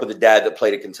 Reed grew up with a dad that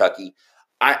played at Kentucky.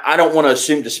 I don't want to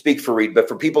assume to speak for Reed, but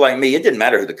for people like me, it didn't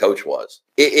matter who the coach was.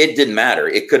 It didn't matter.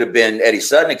 It could have been Eddie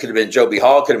Sutton. It could have been Joe B.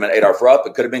 Hall. It could have been Adolph Rupp.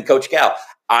 It could have been Coach Cal.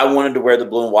 I wanted to wear the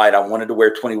blue and white. I wanted to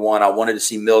wear 21. I wanted to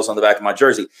see Mills on the back of my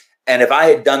jersey. And if I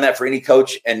had done that for any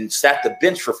coach and sat the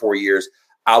bench for 4 years,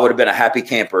 I would have been a happy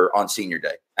camper on senior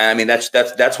day. I mean, that's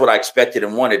what I expected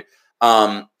and wanted.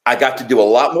 I got to do a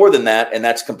lot more than that, and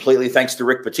that's completely thanks to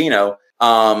Rick Pitino,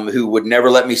 who would never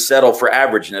let me settle for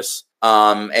averageness,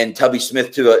 and Tubby Smith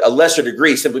to a lesser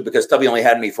degree, simply because Tubby only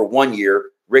had me for 1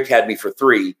 year. Rick had me for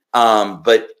 3. I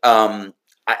don't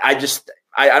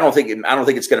think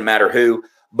it's going to matter who.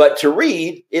 But to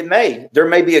Reed, there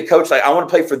may be a coach like, I want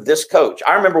to play for this coach.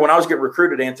 I remember when I was getting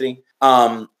recruited, Anthony,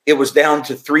 it was down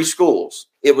to 3 schools.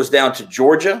 It was down to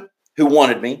Georgia, who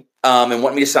wanted me and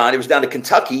wanted me to sign. It was down to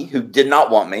Kentucky, who did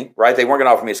not want me, right? They weren't going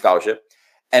to offer me a scholarship.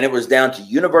 And it was down to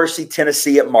University of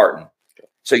Tennessee at Martin.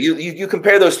 So you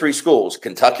compare those 3 schools,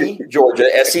 Kentucky, Georgia,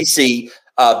 SEC,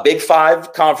 Big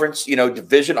 5 conference,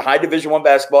 high Division I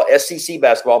basketball, SEC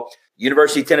basketball,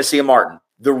 University of Tennessee at Martin.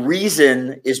 The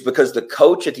reason is because the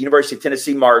coach at the University of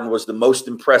Tennessee Martin was the most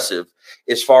impressive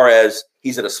as far as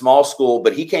he's at a small school,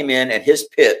 but he came in and his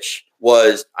pitch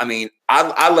was,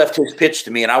 I left his pitch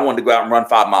to me and I wanted to go out and run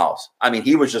 5 miles.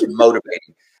 He was just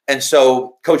motivating. And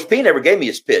so Coach P never gave me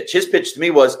his pitch. His pitch to me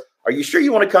was, are you sure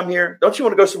you want to come here? Don't you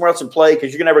want to go somewhere else and play?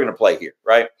 Because you're never going to play here,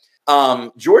 right?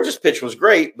 Georgia's pitch was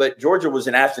great, but Georgia was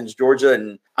in Athens, Georgia,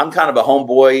 and I'm kind of a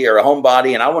homeboy or a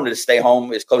homebody, and I wanted to stay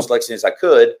home as close to Lexington as I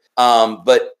could.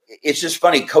 But it's just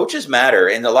funny. Coaches matter.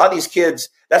 And a lot of these kids,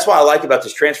 that's why I like about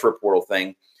this transfer portal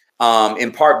thing,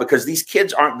 in part because these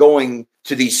kids aren't going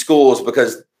to these schools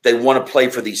because they want to play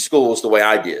for these schools the way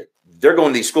I did. They're going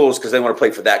to these schools because they want to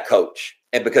play for that coach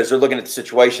and because they're looking at the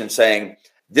situation saying,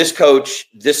 this coach,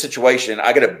 this situation,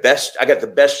 I got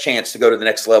the best chance to go to the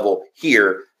next level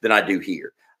here than I do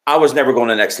here. I was never going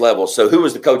to the next level. So who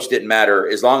was the coach didn't matter.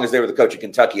 As long as they were the coach of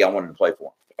Kentucky, I wanted to play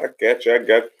for them. I got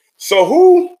you.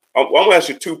 So I'm going to ask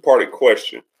you a two-parted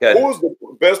question. Good. Who was the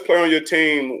best player on your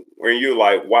team when you're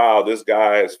like, wow, this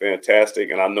guy is fantastic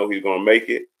and I know he's going to make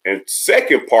it? And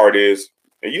second part is,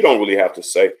 and you don't really have to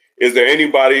say, is there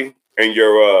anybody in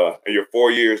your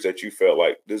 4 years that you felt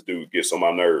like this dude gets on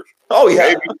my nerves? Oh,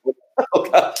 yeah. Oh,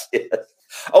 gosh, yes.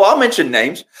 Oh, I'll mention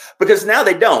names because now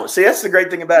they don't. See, that's the great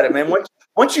thing about it, man.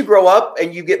 Once you grow up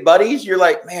and you get buddies, you're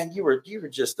like, man, you were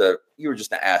just an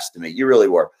ass to me. You really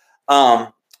were. As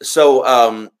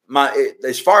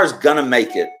far as gonna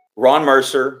make it, Ron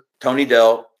Mercer, Tony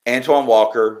Delk, Antoine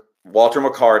Walker, Walter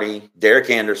McCarty, Derek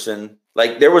Anderson.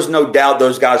 Like, there was no doubt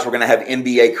those guys were going to have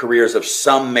NBA careers of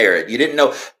some merit. You didn't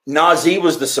know. Nazi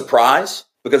was the surprise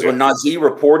because when Nazi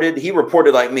reported, he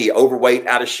reported like me, overweight,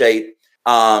 out of shape.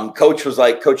 Coach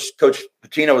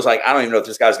Pitino was like, I don't even know if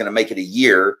this guy's going to make it a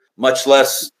year, much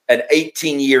less an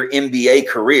 18-year NBA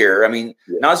career. I mean,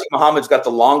 Nazr Mohammed's got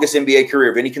the longest NBA career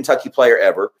of any Kentucky player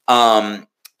ever.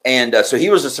 So he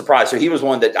was a surprise. So he was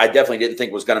one that I definitely didn't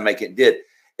think was going to make it and did.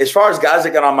 As far as guys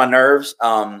that got on my nerves,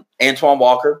 Antoine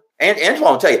Walker. And Antoine,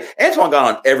 I'll tell you, Antoine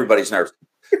got on everybody's nerves.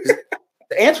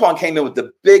 Antoine came in with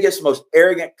the biggest, most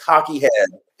arrogant, cocky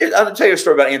head. I'll tell you a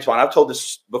story about Antoine. I've told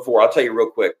this before. I'll tell you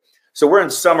real quick. So we're in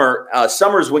summer.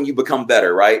 Summer is when you become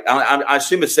better, right? I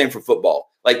assume it's the same for football.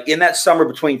 Like in that summer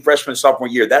between freshman and sophomore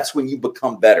year, that's when you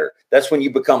become better. That's when you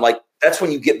become that's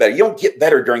when you get better. You don't get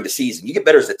better during the season. You get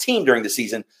better as a team during the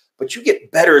season, but you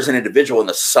get better as an individual in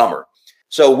the summer.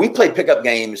 So we played pickup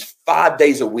games 5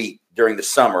 days a week during the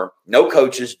summer. No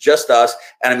coaches, just us.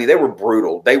 And I mean, they were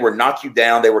brutal. They would knock you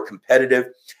down. They were competitive.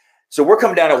 So we're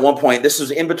coming down at one point. This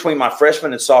was in between my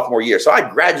freshman and sophomore year. So I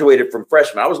graduated from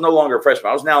freshman. I was no longer a freshman.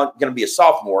 I was now going to be a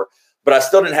sophomore, but I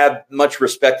still didn't have much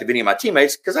respect of any of my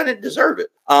teammates because I didn't deserve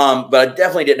it. But I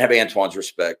definitely didn't have Antoine's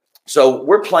respect. So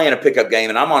we're playing a pickup game,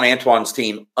 and I'm on Antoine's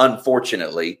team,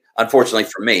 unfortunately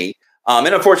for me, and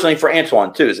unfortunately for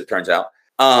Antoine too, as it turns out.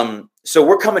 So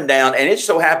we're coming down, and it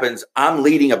so happens I'm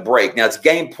leading a break. Now, it's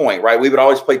game point, right? We would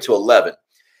always play to 11.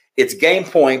 It's game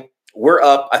point. We're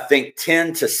up, I think,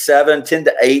 10-7,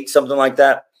 10-8, something like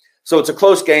that. So it's a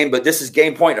close game, but this is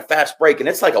game point and a fast break, and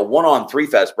it's like a 1-on-3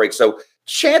 fast break. So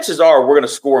chances are we're going to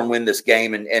score and win this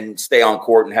game and stay on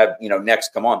court and have,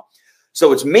 next come on.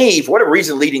 So it's me, for whatever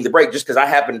reason, leading the break just because I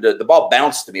happened to – the ball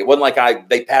bounced to me. It wasn't like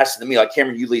they passed it to me like,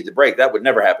 Cameron, you lead the break. That would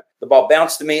never happen. The ball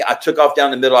bounced to me. I took off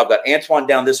down the middle. I've got Antoine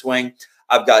down this wing.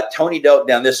 I've got Tony Delk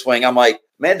down this wing. I'm like,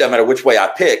 man, doesn't matter which way I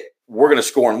pick. We're going to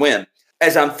score and win.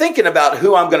 As I'm thinking about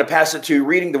who I'm going to pass it to,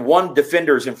 reading the one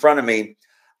defenders in front of me,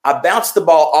 I bounce the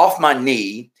ball off my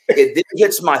knee. It then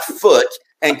hits my foot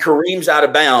and Kareem's out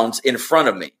of bounds in front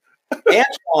of me.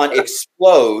 Antoine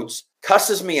explodes,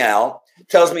 cusses me out,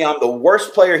 tells me I'm the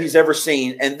worst player he's ever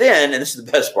seen. And then, and this is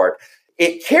the best part,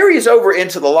 it carries over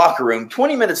into the locker room.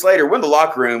 20 minutes later, we're in the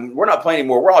locker room. We're not playing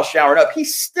anymore. We're all showering up.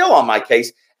 He's still on my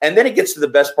case. And then it gets to the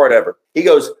best part ever. He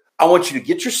goes, I want you to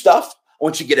get your stuff. I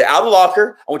want you to get it out of the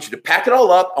locker. I want you to pack it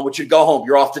all up. I want you to go home.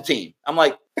 You're off the team. I'm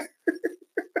like,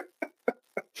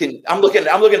 I'm looking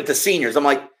at the seniors. I'm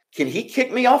like, can he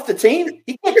kick me off the team?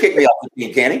 He can't kick me off the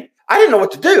team, can he? I didn't know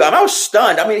what to do. I was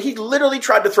stunned. I mean, he literally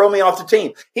tried to throw me off the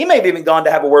team. He may have even gone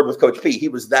to have a word with Coach P. He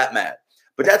was that mad.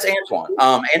 But that's Antoine.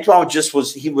 Antoine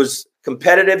he was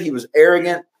competitive. He was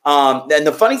arrogant. And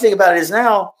the funny thing about it is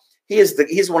now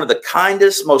he's one of the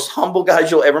kindest, most humble guys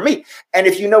you'll ever meet. And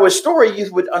if you know his story, you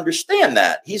would understand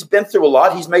that. He's been through a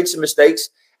lot. He's made some mistakes,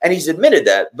 and he's admitted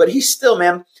that. But he's still,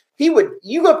 man,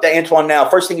 you go up to Antoine now,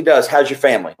 first thing he does, how's your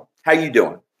family? How you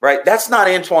doing? Right? That's not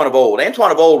Antoine of old.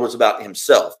 Antoine of old was about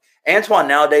himself. Antoine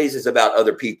nowadays is about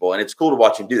other people, and it's cool to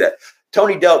watch him do that.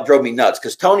 Tony Delk drove me nuts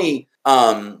because Tony,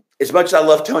 as much as I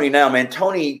love Tony now, man,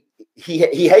 Tony, he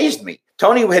hazed me.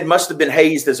 Tony must have been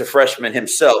hazed as a freshman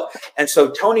himself. And so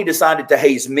Tony decided to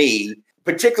haze me,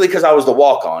 particularly because I was the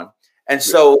walk-on. And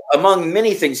so among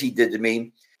many things he did to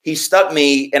me, he stuck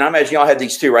me, and I imagine y'all had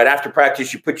these too, right? After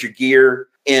practice, you put your gear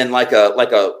in like a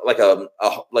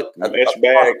mesh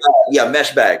bag. Yeah,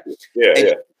 mesh bag.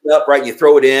 Yeah. Up, right? You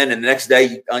throw it in, and the next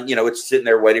day, it's sitting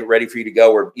there ready for you to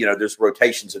go. Or there's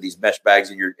rotations of these mesh bags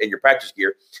in your practice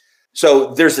gear.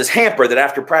 So there's this hamper that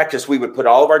after practice we would put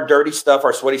all of our dirty stuff,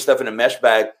 our sweaty stuff in a mesh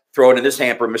bag, throw it in this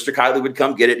hamper. Mr. Kiley would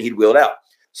come get it, and he'd wheel it out.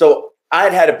 So I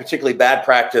had a particularly bad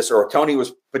practice, or Tony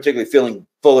was particularly feeling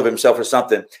full of himself or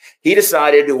something. He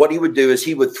decided what he would do is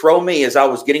he would throw me as I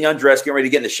was getting undressed, getting ready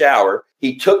to get in the shower.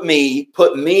 He took me,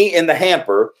 put me in the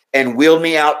hamper, and wheeled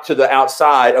me out to the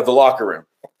outside of the locker room.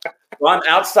 So I'm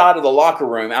outside of the locker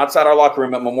room, outside our locker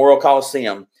room at Memorial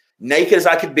Coliseum, naked as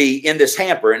I could be in this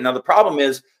hamper. And now the problem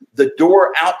is the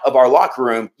door out of our locker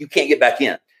room, you can't get back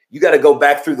in. You got to go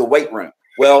back through the weight room.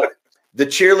 Well, the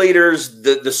cheerleaders,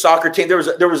 the soccer team, there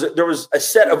was a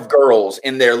set of girls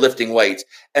in there lifting weights.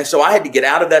 And so I had to get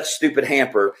out of that stupid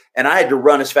hamper and I had to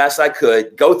run as fast as I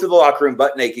could, go through the locker room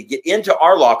butt naked, get into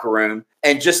our locker room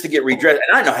and just to get redressed.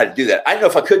 And I didn't know how to do that. I didn't know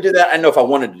if I could do that. I didn't know if I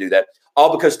wanted to do that,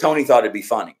 all because Tony thought it'd be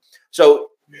funny. So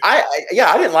I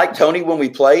didn't like Tony when we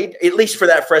played, at least for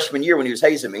that freshman year when he was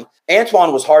hazing me.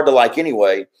 Antoine was hard to like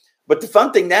anyway. But the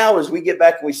fun thing now is we get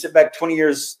back and we sit back 20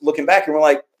 years looking back and we're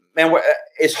like, man,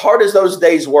 as hard as those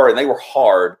days were, and they were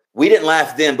hard, we didn't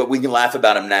laugh then, but we can laugh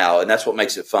about them now. And that's what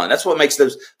makes it fun. That's what makes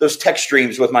those text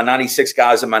streams with my 96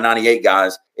 guys and my 98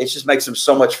 guys. It just makes them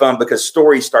so much fun because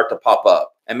stories start to pop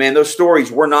up. And man, those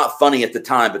stories were not funny at the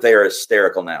time, but they are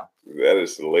hysterical now. That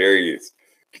is hilarious.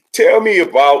 Tell me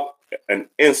about an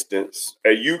instance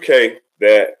at UK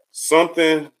that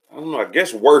something, I don't know, I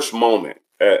guess worst moment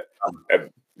at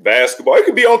basketball. It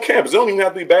could be on campus. It don't even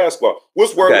have to be basketball.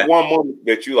 What's one moment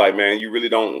that you like, man, you really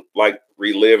don't like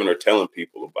reliving or telling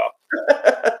people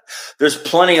about? There's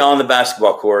plenty on the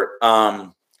basketball court.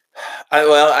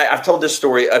 I've told this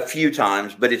story a few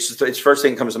times, but it's first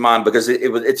thing that comes to mind because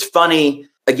it's funny.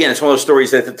 Again, it's one of those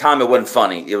stories that at the time it wasn't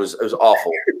funny. It was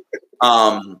awful.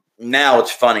 Now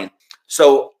it's funny.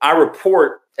 So I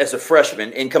report as a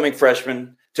freshman, incoming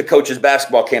freshman, to coach's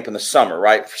basketball camp in the summer,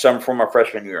 right? Summer for my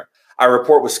freshman year. I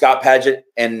report with Scott Padgett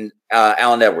and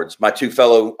Alan Edwards, my two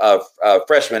fellow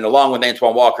freshmen, along with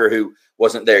Antoine Walker, who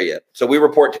wasn't there yet. So we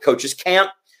report to coach's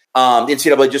camp. The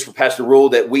NCAA just passed a rule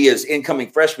that we as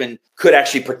incoming freshmen could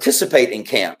actually participate in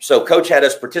camp. So coach had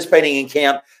us participating in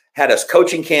camp, had us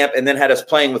coaching camp, and then had us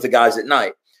playing with the guys at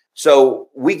night. So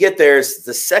we get there. It's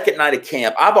the second night of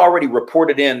camp. I've already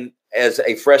reported in as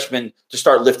a freshman to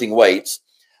start lifting weights.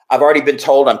 I've already been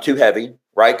told I'm too heavy,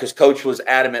 right? Because coach was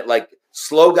adamant, like,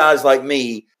 slow guys like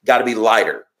me got to be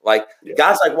lighter. Like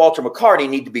guys like Walter McCarty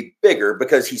need to be bigger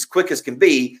because he's quick as can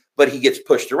be, but he gets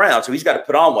pushed around. So he's got to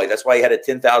put on weight. That's why he had a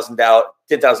 10,000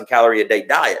 calorie a day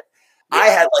diet. Yeah. I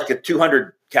had like a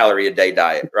 200 calorie a day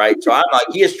diet, right? So I'm like,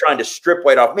 he is trying to strip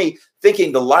weight off me,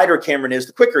 thinking the lighter Cameron is,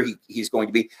 the quicker he's going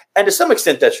to be. And to some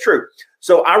extent, that's true.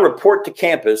 So I report to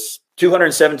campus,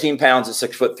 217 pounds at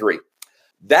 6'3".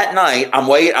 That night, I'm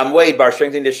weighed by our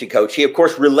strength and conditioning coach. He, of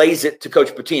course, relays it to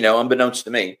Coach Patino, unbeknownst to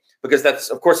me, because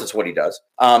that's what he does.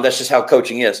 That's just how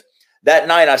coaching is. That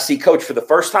night, I see Coach for the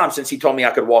first time since he told me I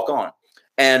could walk on.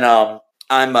 And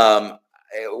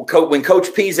when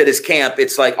Coach P's at his camp,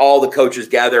 it's like all the coaches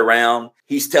gather around.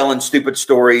 He's telling stupid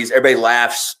stories. Everybody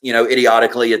laughs,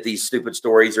 idiotically at these stupid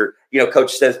stories. Or,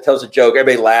 Coach tells a joke.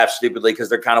 Everybody laughs stupidly because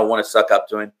they kind of want to suck up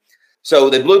to him.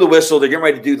 So they blew the whistle. They're getting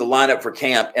ready to do the lineup for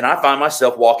camp. And I find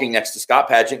myself walking next to Scott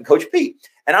Padgett and Coach P.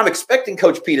 And I'm expecting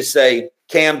Coach P to say,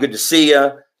 Cam, good to see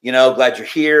you. Glad you're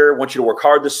here. Want you to work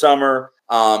hard this summer.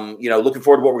 Looking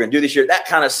forward to what we're going to do this year.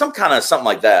 Something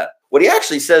like that. What he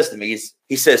actually says to me is,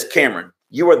 he says, Cameron,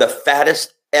 you are the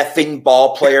fattest effing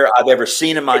ball player I've ever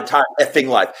seen in my entire effing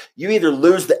life. You either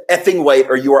lose the effing weight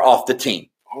or you are off the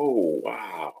team. Oh,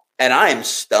 wow. And I am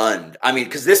stunned. I mean,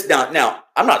 because now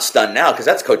I'm not stunned now because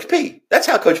that's Coach P. That's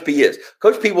how Coach P is.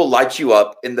 Coach P will light you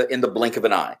up in the blink of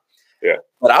an eye. Yeah.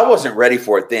 But I wasn't ready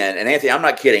for it then. And Anthony, I'm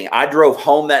not kidding. I drove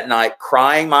home that night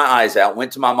crying my eyes out,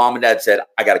 went to my mom and dad, said,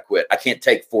 I got to quit. I can't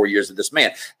take 4 years of this man.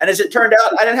 And as it turned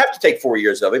out, I didn't have to take 4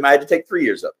 years of him. I had to take 3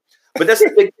 years of him. But that's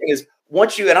the big thing is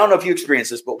once you, and I don't know if you experienced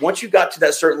this, but once you got to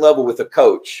that certain level with a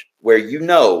coach where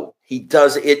he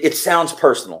does it sounds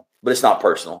personal, but it's not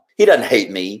personal. He doesn't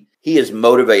hate me. He is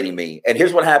motivating me. And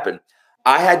here's what happened.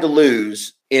 I had to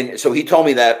lose so he told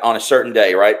me that on a certain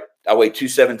day, right? I weighed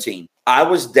 217. I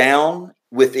was down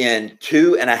within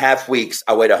 2.5 weeks.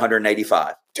 I weighed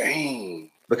 185. Dang.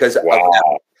 Because of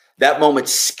that moment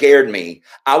scared me.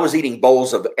 I was eating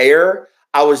bowls of air.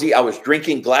 I was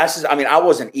drinking glasses. I mean, I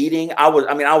wasn't eating. I was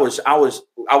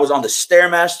on the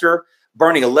Stairmaster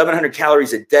burning 1,100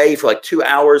 calories a day for like 2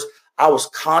 hours. I was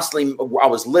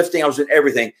lifting. I was doing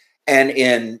everything. And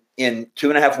in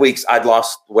 2.5 weeks, I'd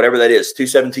lost whatever that is,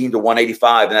 217 to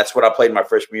 185. And that's what I played in my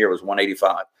freshman year was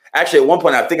 185. Actually, at one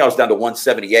point, I think I was down to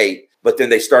 178, but then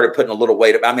they started putting a little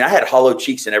weight up. I mean, I had hollow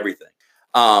cheeks and everything.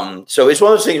 So it's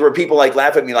one of those things where people like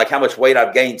laugh at me, like how much weight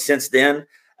I've gained since then.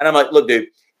 And I'm like, look, dude,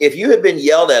 if you had been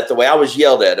yelled at the way I was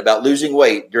yelled at about losing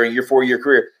weight during your 4-year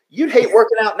career, you'd hate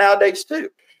working out nowadays too.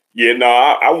 Yeah, no,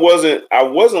 I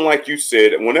wasn't like you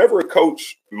said. Whenever a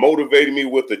coach motivated me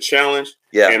with a challenge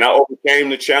and I overcame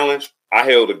the challenge, I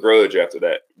held a grudge after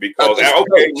that because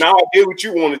now I did what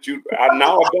you wanted to.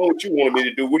 Now I've done what you wanted me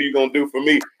to do. What are you going to do for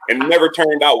me? And it never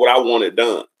turned out what I wanted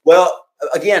done. Well,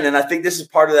 again, and I think this is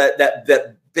part of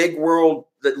that big world,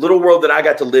 that little world that I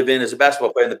got to live in as a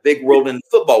basketball player, and the big world in the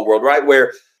football world, right?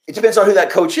 Where it depends on who that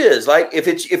coach is. Like if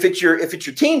it's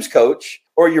your team's coach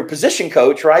or your position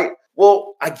coach, right?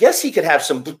 Well, I guess he could have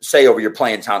some say over your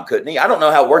playing time, couldn't he? I don't know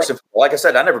how it works. Like I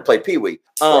said, I never played Pee Wee.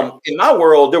 In my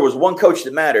world, there was one coach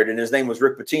that mattered, and his name was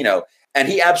Rick Pitino, and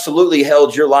he absolutely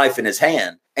held your life in his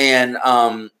hand. And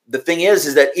the thing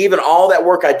is that even all that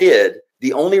work I did,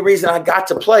 the only reason I got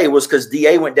to play was because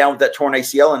DA went down with that torn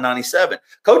ACL in '97.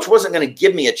 Coach wasn't going to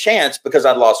give me a chance because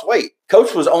I'd lost weight.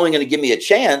 Coach was only going to give me a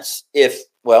chance if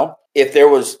there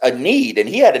was a need, and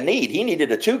he had a need. He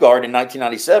needed a 2-guard in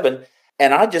 1997.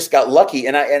 And I just got lucky,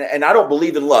 and I don't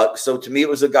believe in luck. So to me, it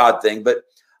was a God thing. But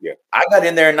yeah, I got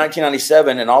in there in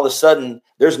 1997, and all of a sudden,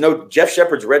 there's no Jeff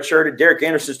Shepard's redshirted. Derek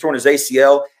Anderson's torn his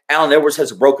ACL. Allen Edwards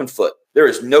has a broken foot. There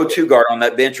is no 2-guard on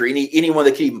that bench, or anyone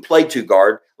that could even play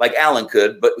 2-guard like Allen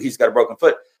could, but he's got a broken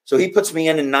foot. So he puts me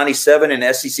in '97 in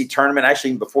an SEC tournament,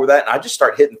 actually even before that, and I just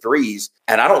start hitting threes,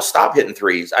 and I don't stop hitting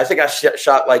threes. I think I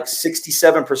shot like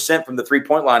 67% from the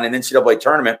 3-point line in NCAA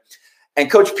tournament. And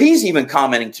Coach P's even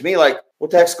commenting to me like,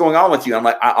 what the heck's going on with you? I'm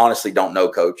like, I honestly don't know,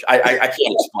 Coach. I can't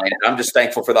explain it. I'm just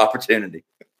thankful for the opportunity.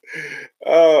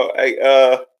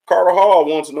 Carter Hall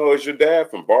wants to know, is your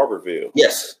dad from Barberville?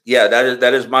 Yes. Yeah,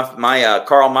 that is my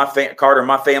Carl, Carter,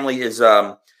 my family is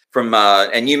from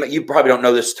and you probably don't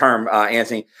know this term,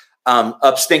 Anthony,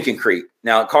 up Stinking Creek.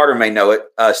 Now, Carter may know it.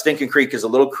 Stinking Creek is a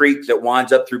little creek that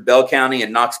winds up through Bell County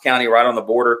and Knox County, right on the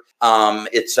border.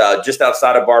 It's just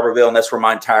outside of Barberville, and that's where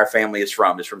my entire family is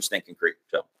from. It's from Stinking Creek.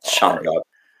 So, Sean God.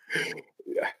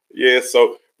 Yeah.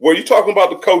 So, well, you're talking about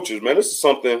the coaches, man. This is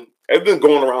something I've been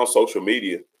going around social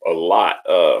media a lot.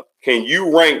 Can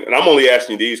you rank? And I'm only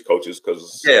asking these coaches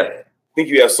because I think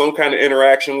you have some kind of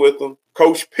interaction with them.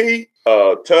 Coach P,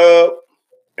 Tub,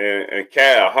 and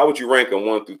Cal. How would you rank them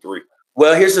 1 through 3?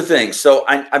 Well, here's the thing. So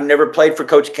I've never played for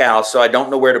Coach Cal, so I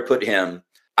don't know where to put him.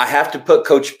 I have to put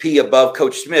Coach P above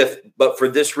Coach Smith, but for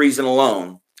this reason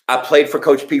alone. I played for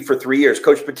Coach P for 3 years.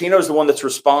 Coach Pitino is the one that's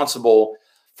responsible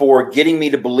for getting me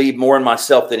to believe more in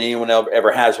myself than anyone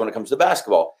ever has when it comes to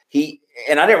basketball.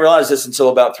 And I didn't realize this until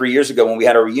about 3 years ago when we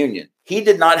had a reunion. He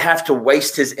did not have to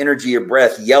waste his energy or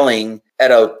breath yelling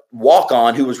at a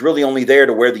walk-on who was really only there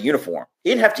to wear the uniform. He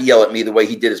didn't have to yell at me the way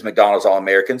he did as McDonald's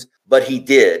All-Americans, but he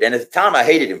did. And at the time, I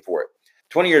hated him for it.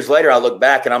 20 years later, I look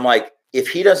back and I'm like, if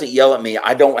he doesn't yell at me,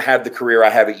 I don't have the career I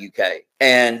have at UK.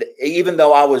 And even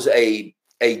though I was a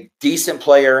decent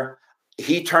player,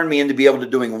 he turned me into be able to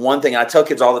doing one thing. I tell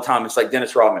kids all the time, it's like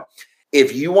Dennis Rodman.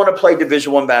 If you want to play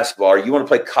Division I basketball or you want to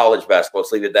play college basketball,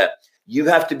 let's leave it at that. You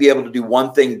have to be able to do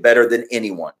one thing better than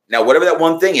anyone. Now, whatever that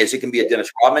one thing is, it can be a Dennis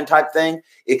Rodman type thing.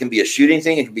 It can be a shooting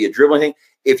thing. It can be a dribbling thing.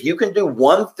 If you can do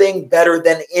one thing better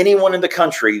than anyone in the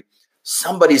country,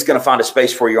 somebody's going to find a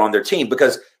space for you on their team,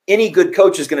 because any good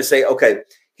coach is going to say, okay,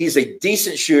 he's a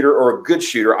decent shooter or a good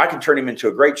shooter. I can turn him into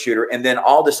a great shooter. And then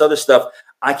all this other stuff,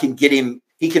 I can get him.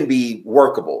 He can be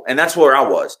workable. And that's where I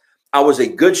was. I was a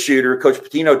good shooter. Coach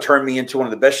Pitino turned me into one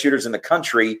of the best shooters in the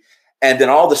country. And then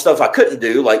all the stuff I couldn't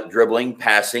do, like dribbling,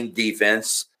 passing,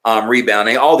 defense,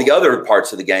 rebounding, all the other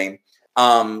parts of the game.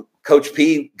 Coach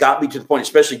P got me to the point,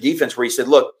 especially defense, where he said,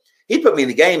 look, he put me in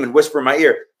the game and whispered in my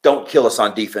ear, don't kill us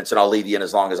on defense and I'll leave you in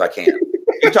as long as I can.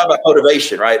 You talk about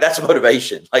motivation, right? That's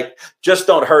motivation. Like, just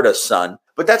don't hurt us, son.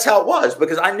 But that's how it was,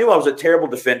 because I knew I was a terrible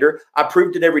defender. I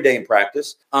proved it every day in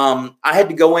practice. I had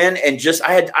to go in and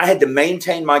I had to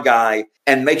maintain my guy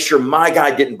and make sure my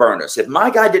guy didn't burn us. If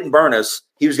my guy didn't burn us,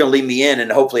 he was going to leave me in,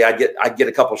 and hopefully I'd get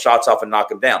a couple shots off and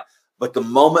knock him down. But the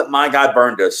moment my guy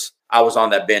burned us, I was on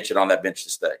that bench and on that bench to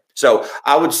stay. So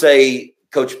I would say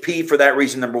Coach P for that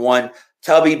reason, number one.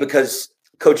 Tubby, because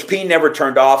Coach P never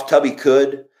turned off. Tubby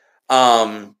could.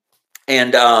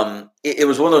 It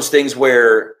was one of those things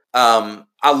where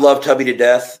I love Tubby to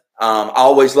death. I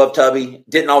always loved Tubby.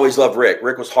 Didn't always love Rick.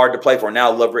 Rick was hard to play for.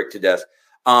 Now I love Rick to death.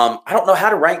 I don't know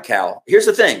how to rank Cal. Here's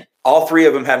the thing. All three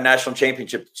of them have national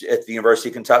championships at the University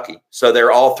of Kentucky. So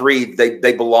they're all three.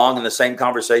 They belong in the same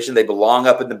conversation. They belong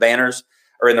up in the banners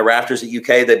or in the rafters at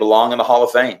UK. They belong in the Hall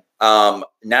of Fame.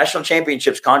 National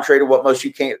championships, contrary to what most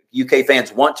UK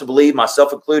fans want to believe,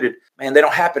 myself included, man, they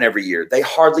don't happen every year. They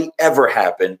hardly ever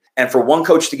happen. And for one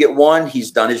coach to get one,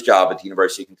 he's done his job at the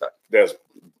University of Kentucky.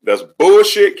 That's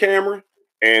bullshit, Cameron.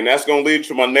 And that's going to lead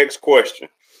to my next question.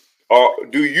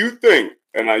 Do you think,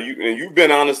 and you've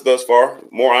been honest thus far,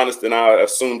 more honest than I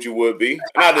assumed you would be.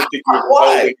 And I didn't think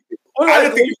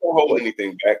you would hold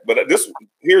anything back, but this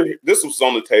was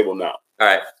on the table now. All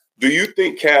right. Do you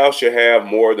think Cal should have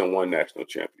more than one national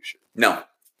championship? No.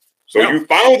 So you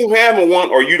fine with him having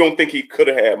one, or you don't think he could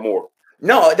have had more?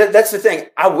 No, that's the thing.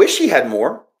 I wish he had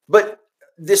more, but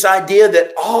this idea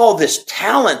that all this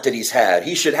talent that he's had,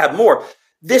 he should have more.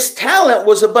 This talent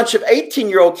was a bunch of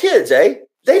 18-year-old kids, eh?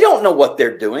 They don't know what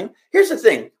they're doing. Here's the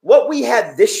thing. What we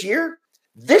had this year,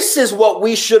 this is what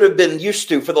we should have been used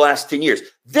to for the last 10 years.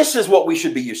 This is what we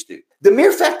should be used to. The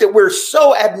mere fact that we're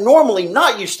so abnormally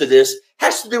not used to this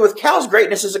has to do with Cal's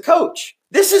greatness as a coach.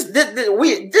 This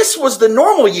was the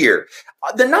normal year.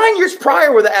 The 9 years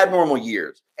prior were the abnormal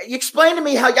years. Explain to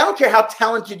me how, I don't care how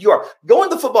talented you are. Go in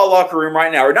the football locker room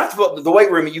right now, or not the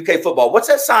weight room at UK football. What's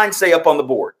that sign say up on the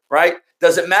board, right?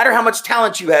 Doesn't matter how much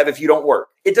talent you have if you don't work.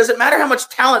 It doesn't matter how much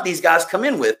talent these guys come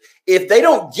in with. If they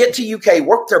don't get to UK,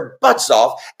 work their butts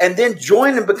off, and then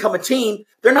join and become a team,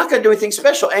 they're not going to do anything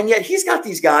special. And yet he's got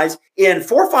these guys in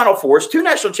 4 Final Fours, 2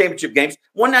 national championship games,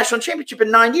 1 national championship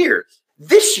in 9 years.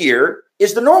 This year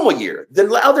is the normal year.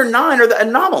 The other 9 are the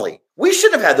anomaly. We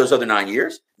should have had those other 9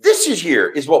 years. This year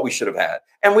is what we should have had.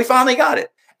 And we finally got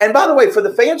it. And by the way, for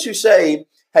the fans who say,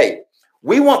 hey,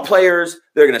 we want players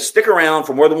that are going to stick around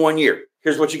for more than 1 year.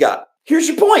 Here's what you got. Here's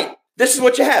your point. This is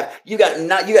what you have. You got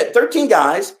 13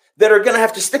 guys that are going to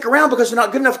have to stick around because they're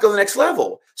not good enough to go to the next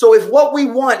level. So if what we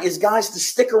want is guys to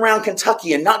stick around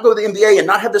Kentucky and not go to the NBA and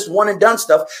not have this one and done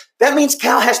stuff, that means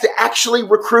Cal has to actually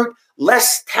recruit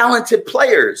less talented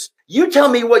players. You tell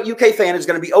me what UK fan is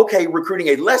going to be okay recruiting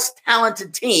a less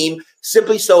talented team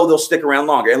simply so they'll stick around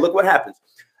longer. And look what happens.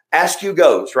 Ask you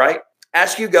goes, right?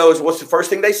 Ask you goes, what's the first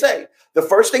thing they say? The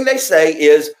first thing they say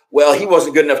is, well, he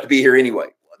wasn't good enough to be here anyway.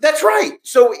 That's right.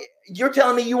 So you're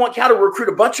telling me you want Cal to recruit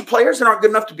a bunch of players that aren't good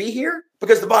enough to be here?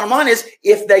 Because the bottom line is,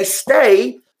 if they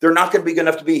stay, they're not going to be good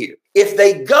enough to be here. If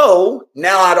they go,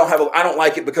 now I don't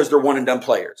like it because they're one and done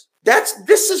players.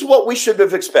 This is what we should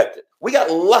have expected. We got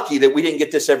lucky that we didn't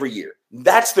get this every year.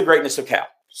 That's the greatness of Cal.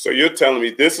 So you're telling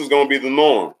me this is going to be the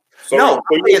norm? So no.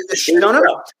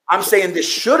 I'm saying this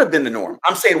should have been the norm.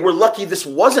 I'm saying we're lucky this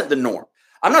wasn't the norm.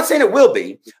 I'm not saying it will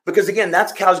be, because again,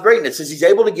 that's Cal's greatness, is he's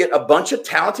able to get a bunch of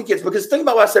talented kids. Because think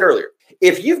about what I said earlier.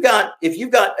 If you've got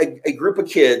a group of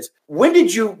kids, when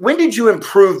did you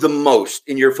improve the most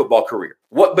in your football career?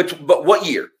 But what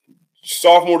year?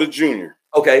 Sophomore to junior.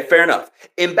 Okay, fair enough.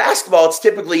 In basketball, it's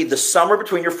typically the summer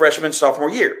between your freshman and sophomore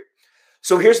year.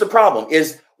 So here's the problem: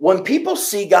 is when people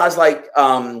see guys like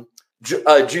kid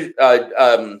at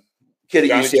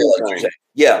UCLA.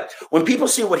 Yeah. When people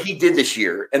see what he did this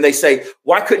year and they say,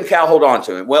 why couldn't Cal hold on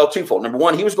to him? Well, twofold. Number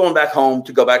one, he was going back home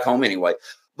to go back home anyway.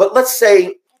 But let's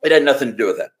say it had nothing to do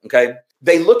with that. Okay.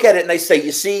 They look at it and they say,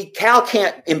 you see, Cal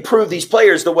can't improve these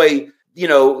players the way,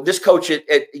 this coach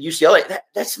at UCLA.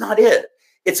 That's not it.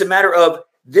 It's a matter of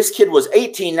this kid was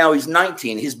 18. Now he's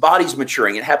 19. His body's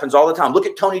maturing. It happens all the time. Look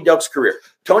at Tony Delk's career.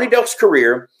 Tony Delk's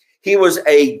career, he was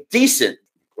a decent,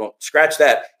 well, scratch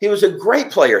that. He was a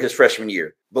great player his freshman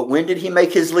year. But when did he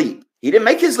make his leap? He didn't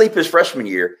make his leap his freshman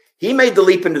year. He made the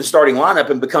leap into the starting lineup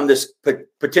and become this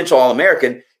potential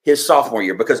All-American his sophomore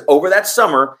year, because over that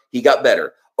summer, he got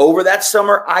better. Over that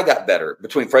summer, I got better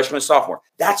between freshman and sophomore.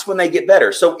 That's when they get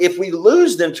better. So if we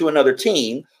lose them to another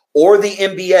team or the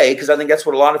NBA, because I think that's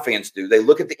what a lot of fans do, they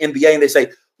look at the NBA and they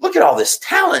say, look at all this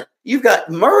talent. You've got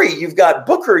Murray, you've got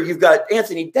Booker, you've got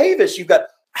Anthony Davis, you've got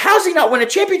 – how's he not winning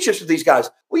championships with these guys?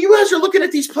 Well, you guys are looking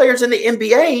at these players in the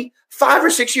NBA 5 or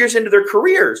 6 years into their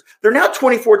careers. They're now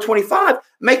 24, 25,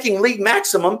 making league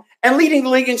maximum and leading the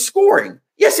league in scoring.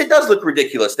 Yes, it does look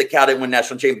ridiculous that Cal didn't win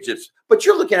national championships, but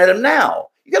you're looking at them now.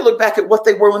 You got to look back at what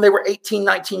they were when they were 18,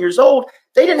 19 years old.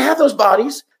 They didn't have those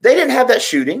bodies. They didn't have that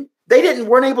shooting. They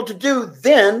weren't able to do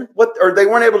then they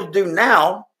weren't able to do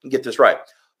now. Get this right.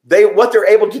 What they're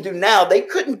able to do now, they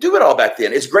couldn't do it all back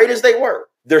then. As great as they were,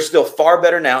 they're still far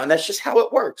better now. And that's just how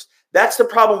it works. That's the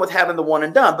problem with having the one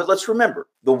and done. But let's remember,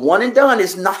 the one and done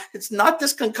it's not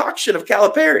this concoction of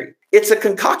Calipari. It's a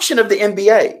concoction of the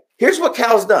NBA. Here's what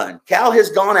Cal's done. Cal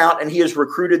has gone out and he has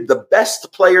recruited the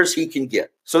best players he can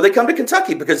get. So they come to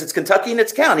Kentucky because it's Kentucky and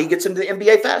it's Cal, and he gets into the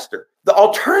NBA faster. The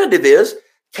alternative is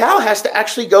Cal has to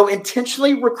actually go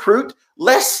intentionally recruit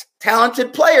less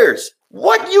talented players.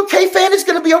 What UK fan is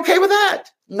going to be okay with that?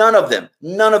 None of them.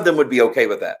 None of them would be okay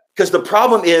with that. Because the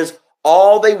problem is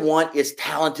all they want is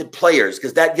talented players,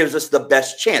 because that gives us the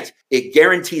best chance. It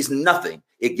guarantees nothing.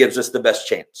 It gives us the best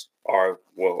chance. All right.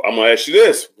 Well, I'm going to ask you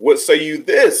this. What say you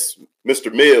this,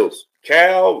 Mr. Mills?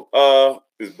 Cal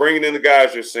is bringing in the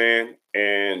guys you're saying,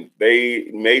 and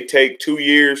they may take 2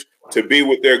 years to be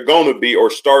what they're going to be or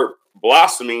start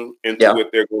blossoming into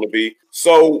what they're going to be.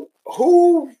 So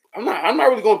who I'm not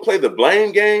really going to play the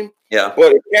blame game. Yeah.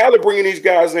 But if Cal are bringing these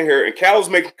guys in here and Cal's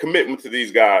making a commitment to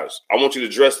these guys, I want you to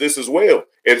address this as well.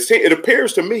 It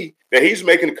appears to me that he's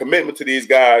making a commitment to these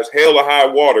guys, hell or high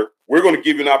water. We're going to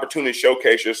give you an opportunity to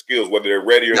showcase your skills, whether they're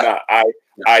ready or not,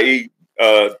 i.e.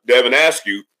 Devin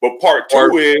Askew. But part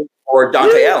two is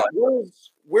Dante Allen.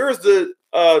 Where's the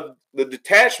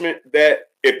detachment that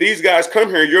if these guys come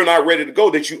here and you're not ready to go,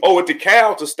 that you owe it to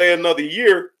Cal to stay another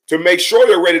year to make sure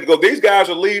they're ready to go. These guys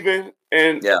are leaving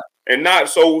and not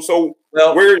so.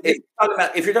 Well,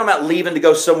 if you're talking about leaving to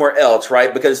go somewhere else,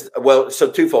 right? Because so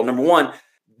twofold. Number one,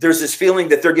 there's this feeling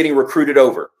that they're getting recruited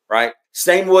over, right?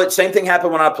 Same thing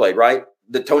happened when I played, right?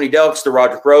 The Tony Delks, the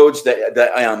Roderick Rhodes,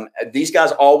 these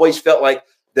guys always felt like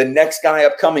the next guy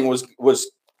upcoming was,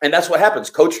 and that's what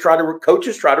happens. Coaches try to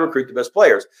recruit the best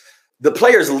players. The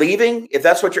players leaving, if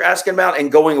that's what you're asking about,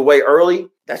 and going away early,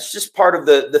 that's just part of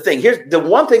the thing. Here's the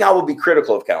one thing I will be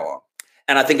critical of Cal on,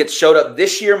 and I think it showed up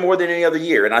this year more than any other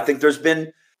year. And I think there's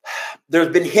been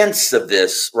hints of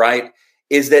this, right?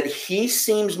 Is that he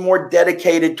seems more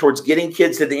dedicated towards getting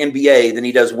kids to the NBA than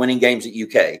he does winning games at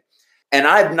UK. And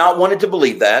I've not wanted to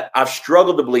believe that. I've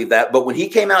struggled to believe that. But when he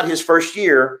came out his first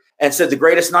year and said the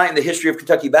greatest night in the history of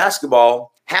Kentucky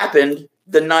basketball happened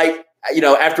the night,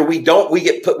 after we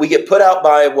get put out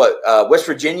by West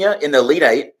Virginia in the Elite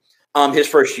Eight, his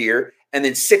first year, and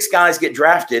then 6 guys get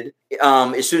drafted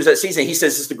as soon as that season. He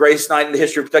says it's the greatest night in the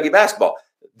history of Kentucky basketball.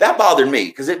 That bothered me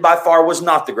because it by far was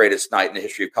not the greatest night in the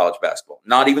history of college basketball.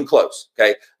 Not even close.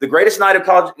 Okay. The greatest night of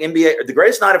college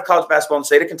basketball in the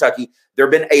state of Kentucky, there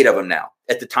have been 8 of them now.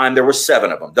 At the time, there were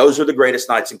 7 of them. Those are the greatest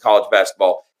nights in college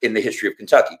basketball in the history of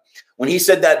Kentucky. When he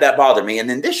said that bothered me. And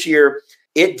then this year,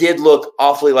 it did look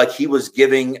awfully like he was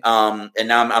giving, and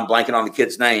now I'm blanking on the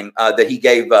kid's name, that he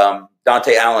gave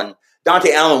Dante Allen.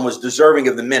 Dante Allen was deserving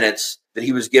of the minutes that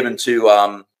he was given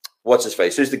to, what's his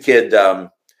face? Who's the kid?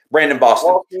 Brandon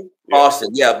Boston. Boston.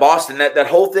 Yeah, Boston. That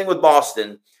whole thing with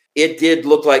Boston, it did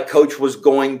look like Coach was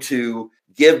going to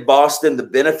give Boston the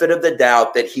benefit of the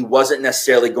doubt that he wasn't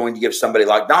necessarily going to give somebody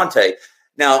like Dante.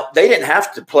 Now, they didn't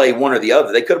have to play one or the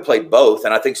other. They could have played both,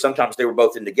 and I think sometimes they were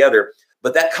both in together.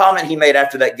 But that comment he made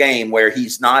after that game where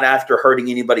he's not after hurting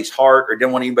anybody's heart or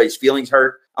didn't want anybody's feelings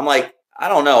hurt, I'm like, I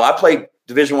don't know. I played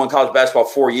Division I college basketball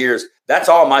 4 years. That's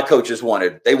all my coaches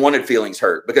wanted. They wanted feelings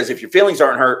hurt because if your feelings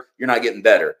aren't hurt, you're not getting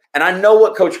better. And I know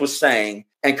what Coach was saying,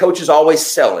 and Coach is always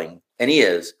selling, and he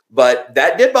is. But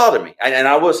that did bother me. And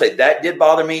I will say that did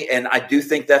bother me. And I do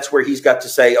think that's where he's got to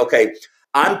say, okay,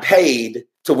 I'm paid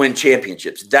to win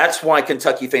championships. That's why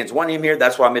Kentucky fans want him here.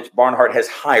 That's why Mitch Barnhart has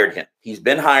hired him. He's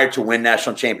been hired to win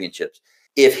national championships.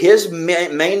 If his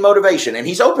main motivation, and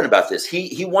he's open about this,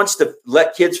 he wants to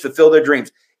let kids fulfill their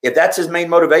dreams. If that's his main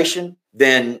motivation,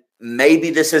 then maybe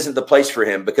this isn't the place for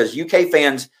him because UK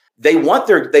fans, they want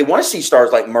to see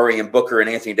stars like Murray and Booker and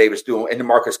Anthony Davis doing and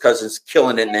DeMarcus Cousins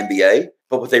killing it in the NBA.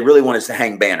 But what they really want is to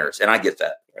hang banners, and I get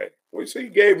that. Right. Well, so you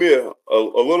gave me a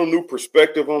little new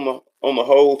perspective on the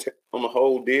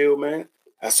whole deal, man.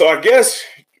 So I guess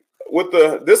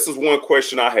this is one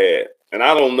question I had, and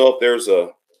I don't know if there's a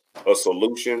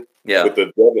solution. Yeah. With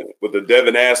the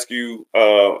Devin Askew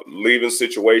leaving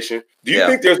situation. Do you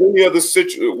think there's any other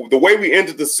situation? The way we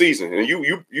ended the season, and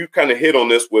you kind of hit on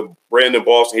this with Brandon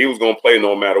Boston, he was going to play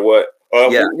no matter what.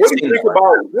 What do you think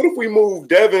about? What if we move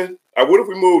Devin? What if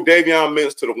we move Davion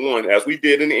Mintz to the 1 as we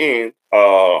did in the end?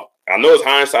 I know his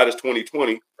hindsight is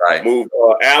 20/20. Right. Move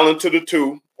Allen to the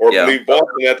 2, or leave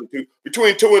Boston at the 2.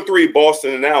 Between 2 and 3,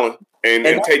 Boston and Allen, and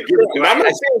take. And I'm not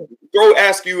saying throw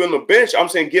Askew in the bench. I'm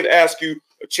saying give Askew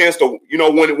a chance to,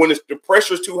 when the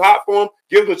pressure's too hot for him,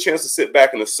 give him a chance to sit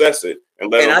back and assess it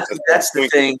and let him. I think that's the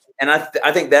thing. And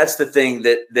I think that's the thing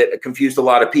that confused a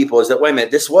lot of people is that, wait a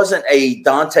minute, this wasn't a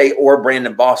Dante or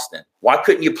Brandon Boston. Why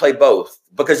couldn't you play both?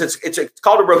 Because it's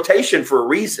called a rotation for a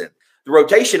reason. The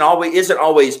rotation isn't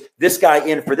always this guy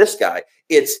in for this guy.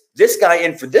 It's this guy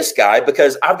in for this guy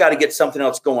because I've got to get something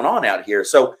else going on out here.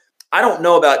 So I don't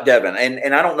know about Devin,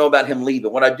 and I don't know about him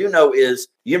leaving. What I do know is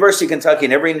University of Kentucky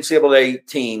and every NCAA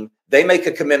team, they make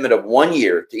a commitment of 1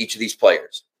 year to each of these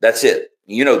players. That's it.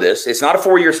 You know this. It's not a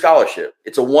 4-year scholarship.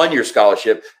 It's a 1-year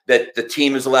scholarship that the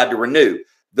team is allowed to renew.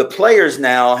 The players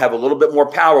now have a little bit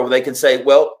more power where they can say,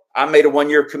 well, I made a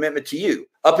 1-year commitment to you.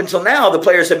 Up until now, the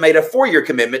players have made a 4-year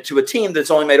commitment to a team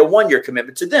that's only made a 1-year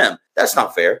commitment to them. That's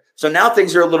not fair. So now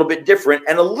things are a little bit different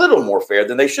and a little more fair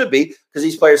than they should be because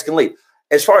these players can leave.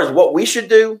 As far as what we should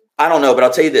do, I don't know, but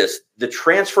I'll tell you this. The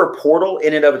transfer portal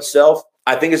in and of itself,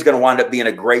 I think is going to wind up being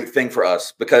a great thing for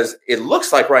us because it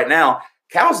looks like right now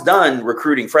Cal's done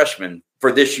recruiting freshmen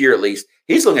for this year, at least.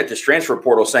 He's looking at this transfer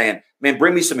portal saying, man,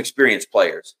 bring me some experienced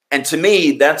players. And to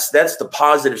me, that's the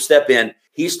positive step in.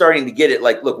 He's starting to get it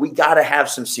like, look, we got to have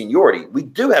some seniority. We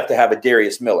do have to have a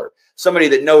Darius Miller, somebody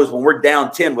that knows when we're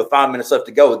down 10 with 5 minutes left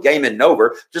to go, game in and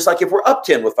over, just like if we're up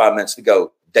 10 with 5 minutes to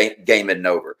go, game in and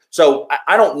over. So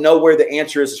I don't know where the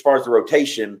answer is as far as the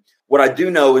rotation. What I do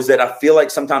know is that I feel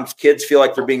like sometimes kids feel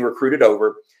like they're being recruited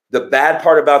over. The bad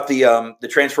part about the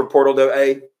transfer portal,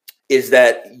 though, is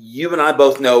that you and I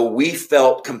both know we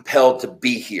felt compelled to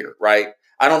be here, right?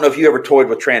 I don't know if you ever toyed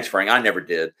with transferring. I never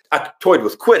did. I toyed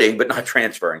with quitting, but not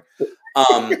transferring.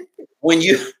 When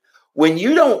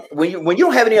you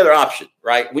don't have any other option,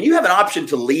 right? When you have an option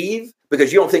to leave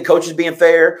because you don't think coach is being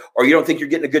fair, or you don't think you're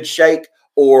getting a good shake,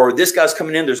 or this guy's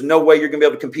coming in, there's no way you're going to be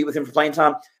able to compete with him for playing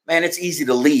time. Man, it's easy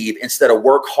to leave instead of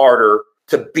work harder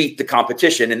to beat the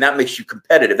competition. And that makes you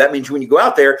competitive. That means when you go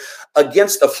out there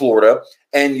against a Florida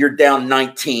and you're down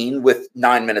 19 with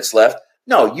 9 minutes left,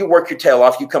 no, you work your tail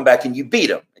off, you come back and you beat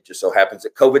them. It just so happens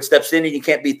that COVID steps in and you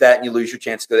can't beat that and you lose your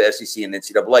chance to go to the SEC and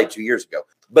NCAA 2 years ago.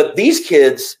 But these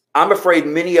kids, I'm afraid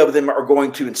many of them are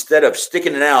going to, instead of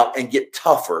sticking it out and get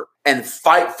tougher and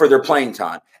fight for their playing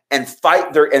time and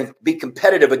and be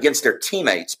competitive against their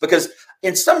teammates, because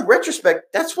in some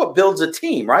retrospect, that's what builds a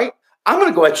team, right? I'm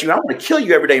going to go at you. I'm going to kill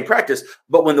you every day in practice.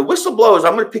 But when the whistle blows,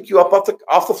 I'm going to pick you up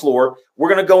off the floor. We're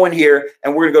going to go in here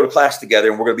and we're going to go to class together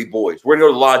and we're going to be boys. We're going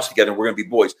to go to lodge together and we're going to be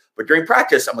boys. But during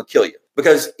practice, I'm going to kill you.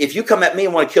 Because if you come at me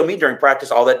and want to kill me during practice,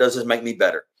 all that does is make me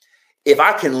better. If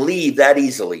I can leave that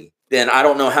easily, then I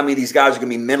don't know how many of these guys are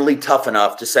going to be mentally tough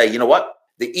enough to say, you know what?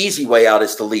 The easy way out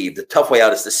is to leave. The tough way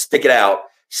out is to stick it out,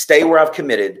 stay where I've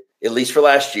committed, at least for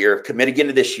last year, commit again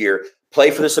to this year, play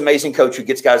for this amazing coach who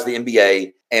gets guys to the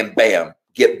NBA, and bam,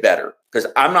 get better. Because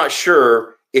I'm not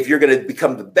sure if you're going to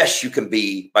become the best you can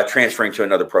be by transferring to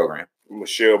another program.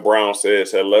 Michelle Brown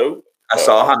says hello. I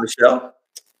saw. Hi, Michelle.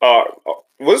 Well,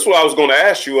 this is what I was going to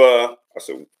ask you. I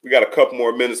said, we got a couple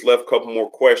more minutes left, couple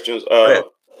more questions.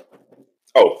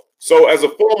 So as a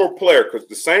former player, because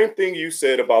the same thing you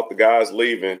said about the guys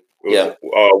leaving, we had,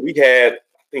 I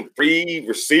think, 3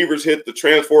 receivers hit the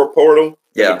transfer portal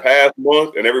in the past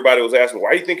month, and everybody was asking,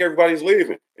 why do you think everybody's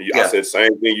leaving? And I said the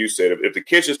same thing you said. If the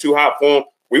kitchen's too hot for them,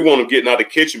 we want them getting out of the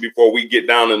kitchen before we get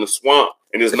down in the swamp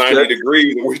and it's 90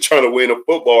 degrees and we're trying to win a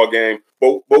football game.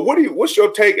 But what's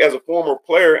your take as a former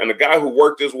player and a guy who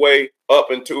worked his way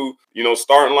up into,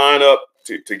 starting lineup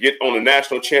to get on the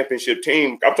national championship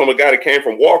team? I'm talking about a guy that came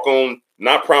from walk-on,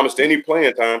 not promised any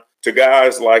playing time, to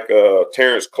guys like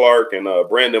Terrence Clark and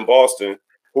Brandon Boston,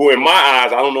 who in my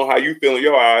eyes, I don't know how you feel in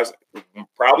your eyes,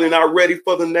 probably not ready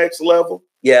for the next level.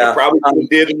 Yeah. They probably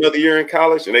did another year in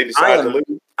college and they decided to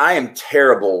leave. I am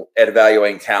terrible at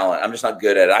evaluating talent. I'm just not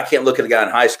good at it. I can't look at a guy in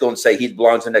high school and say he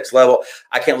belongs to the next level.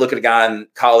 I can't look at a guy in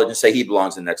college and say he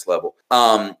belongs to the next level.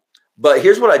 But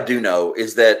here's what I do know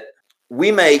is that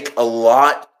we make a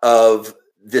lot of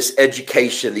this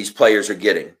education these players are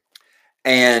getting.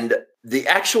 And the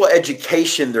actual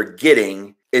education they're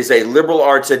getting is a liberal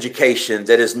arts education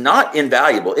that is not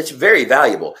invaluable. It's very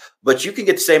valuable, but you can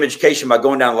get the same education by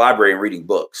going down the library and reading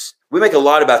books. We make a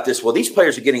lot about this. Well, these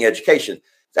players are getting education.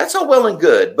 That's all well and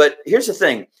good. But here's the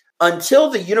thing. Until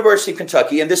the University of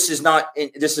Kentucky, and this is not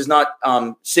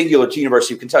singular to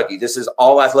University of Kentucky. This is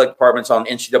all athletic departments on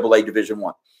NCAA Division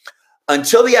I.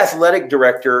 Until the athletic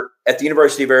director at the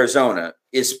University of Arizona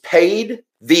is paid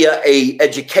via a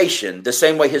education, the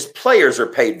same way his players are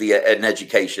paid via an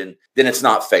education, then it's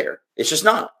not fair. It's just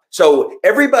not. So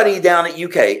everybody down at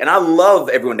UK, and I love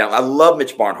everyone down. I love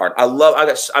Mitch Barnhart.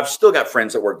 I've still got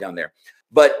friends that work down there.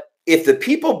 But if the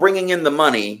people bringing in the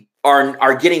money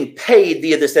are getting paid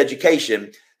via this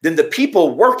education, then the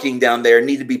people working down there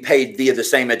need to be paid via the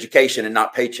same education and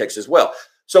not paychecks as well.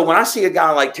 So when I see a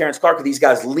guy like Terrence Clark or these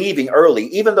guys leaving early,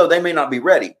 even though they may not be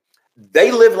ready,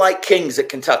 they live like kings at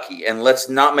Kentucky. And let's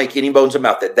not make any bones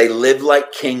about that. They live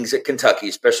like kings at Kentucky,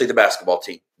 especially the basketball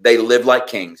team. They live like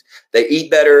kings. They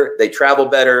eat better. They travel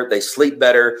better. They sleep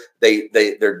better.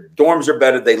 Their dorms are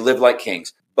better. They live like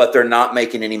kings, but they're not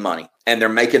making any money. And they're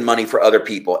making money for other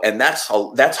people. And that's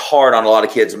hard on a lot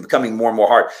of kids and becoming more and more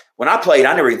hard. When I played,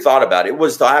 I never even thought about it. It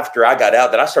was after I got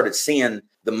out that I started seeing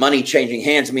the money changing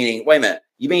hands, meaning, wait a minute,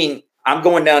 you mean I'm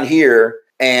going down here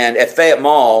and at Fayette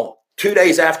Mall 2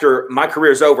 days after my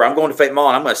career is over, I'm going to Fayette Mall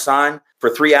and I'm going to sign for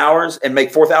 3 hours and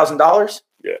make $4,000?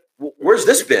 Yeah. Where's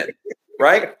this been?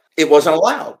 Right? It wasn't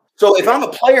allowed. So if I'm a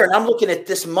player and I'm looking at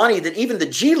this money that even the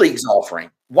G League's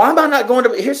offering, why am I not going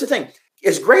to? Here's the thing.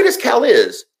 As great as Cal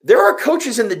is, there are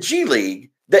coaches in the G League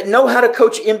that know how to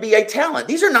coach NBA talent.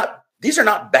 These are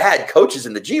not bad coaches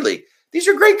in the G League. These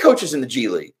are great coaches in the G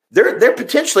League. They're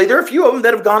potentially, there are a few of them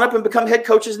that have gone up and become head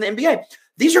coaches in the NBA.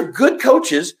 These are good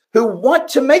coaches who want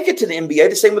to make it to the NBA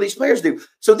the same way these players do.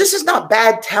 So this is not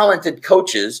bad, talented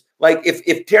coaches. Like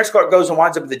if Terrence Clark goes and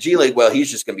winds up in the G League, well, he's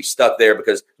just going to be stuck there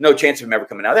because no chance of him ever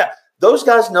coming out of that. Those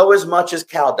guys know as much as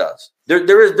Cal does.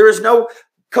 There is no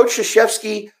Coach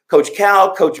Krzyzewski, Coach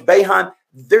Cal, Coach Boeheim.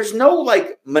 There's no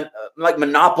like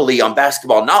monopoly on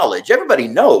basketball knowledge. Everybody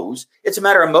knows. It's a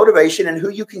matter of motivation and who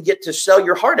you can get to sell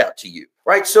your heart out to you,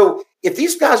 right? So if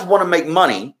these guys want to make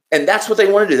money and that's what they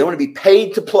want to do, they want to be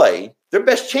paid to play, their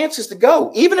best chance is to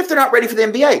go. Even if they're not ready for the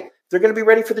NBA, they're going to be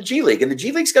ready for the G League, and the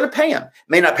G League's going to pay them.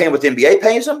 May not pay them what the NBA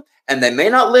pays them, and they may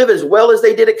not live as well as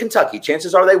they did at Kentucky.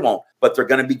 Chances are they won't, but they're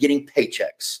going to be getting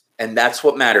paychecks, and that's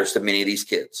what matters to many of these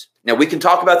kids. Now, we can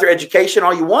talk about their education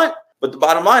all you want, but the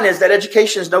bottom line is that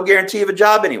education is no guarantee of a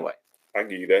job anyway. I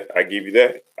give you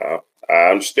that. I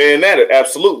understand that.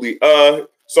 Absolutely.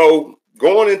 So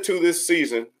going into this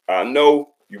season, I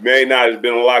know you may not have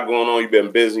been a lot going on. You've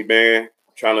been busy, man.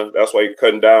 That's why you're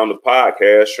cutting down the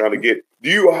podcast, trying to get,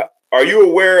 are you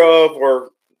aware of,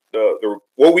 or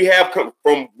what we have come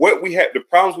from what we had, the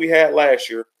problems we had last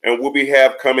year and what we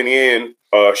have coming in,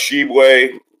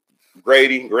 Sheboy,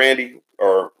 Grandy,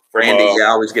 or Randy, I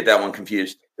always get that one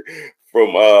confused.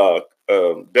 From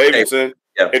Davidson,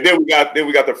 yeah. And then we got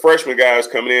the freshman guys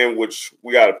coming in, which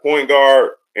we got a point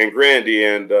guard and Grandy,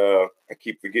 and I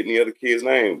keep forgetting the other kid's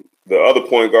name. The other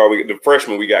point guard, the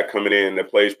freshman we got coming in that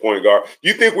plays point guard. Do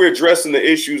you think we're addressing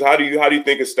the issues? How do you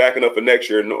think it's stacking up for next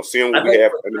year? And seeing what we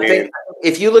have coming in.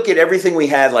 If you look at everything we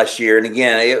had last year, and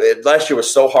again, last year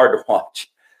was so hard to watch.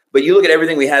 But you look at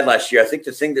everything we had last year, I think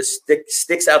the thing that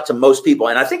sticks out to most people,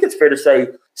 and I think it's fair to say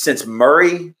since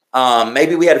Murray,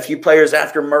 maybe we had a few players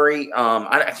after Murray.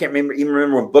 I can't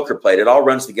remember when Booker played. It all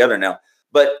runs together now.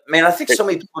 But, man, I think so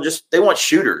many people they want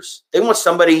shooters. They want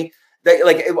somebody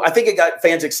I think it got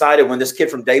fans excited when this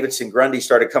kid from Davidson, Grundy,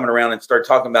 started coming around and started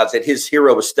talking about that his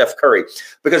hero was Steph Curry.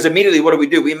 Because immediately, what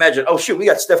do? We imagine, oh, shoot, we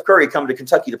got Steph Curry coming to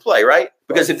Kentucky to play, right?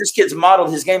 Because if this kid's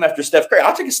modeled his game after Steph Curry,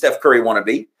 I'll take a Steph Curry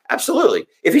wannabe. Absolutely.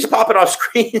 If he's popping off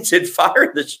screens and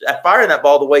firing that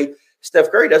ball the way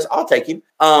Steph Curry does, I'll take him.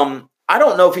 I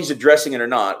don't know if he's addressing it or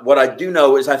not. What I do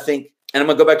know is I think, and I'm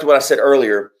going to go back to what I said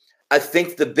earlier, I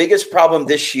think the biggest problem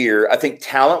this year, I think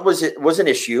talent was an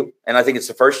issue, and I think it's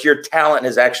the first year talent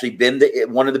has actually been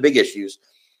one of the big issues.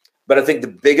 But I think the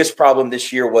biggest problem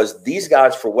this year was these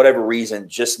guys, for whatever reason,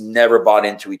 just never bought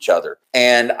into each other.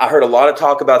 And I heard a lot of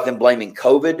talk about them blaming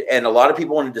COVID, and a lot of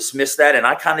people want to dismiss that, and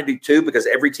I kind of do too, because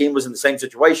every team was in the same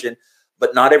situation,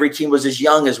 but not every team was as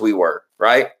young as we were,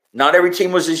 right? Not every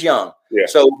team was as young. Yeah.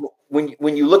 So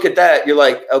when you look at that, you're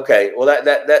like, okay, well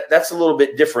that's a little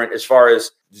bit different as far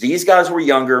as these guys were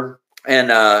younger,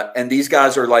 and these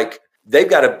guys are like, they've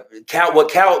got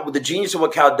the genius of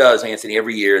what Cal does, Anthony,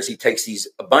 every year is he takes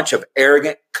a bunch of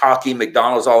arrogant, cocky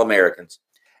McDonald's All-Americans,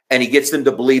 and he gets them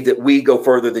to believe that we go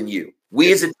further than you.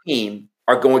 We as a team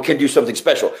can do something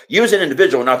special. You as an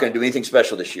individual are not going to do anything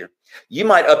special this year. You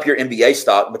might up your NBA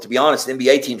stock, but to be honest,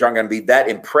 NBA teams aren't going to be that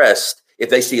impressed if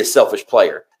they see a selfish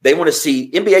player. They want to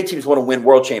see NBA teams want to win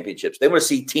world championships. They want to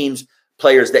see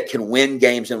players that can win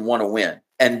games and want to win.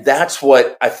 And that's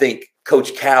what I think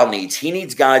Coach Cal needs. He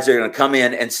needs guys that are going to come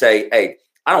in and say, hey,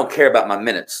 I don't care about my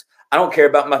minutes. I don't care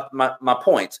about my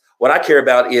points. What I care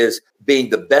about is being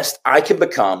the best I can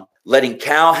become, letting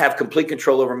Cal have complete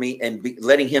control over me and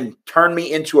letting him turn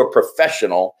me into a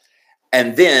professional,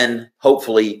 and then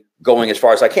hopefully going as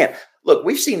far as I can. Look,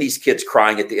 we've seen these kids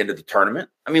crying at the end of the tournament.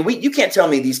 I mean, you can't tell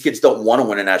me these kids don't want to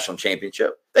win a national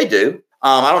championship. They do.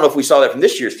 I don't know if we saw that from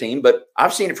this year's team, but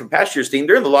I've seen it from past year's team.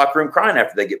 They're in the locker room crying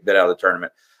after they get bit out of the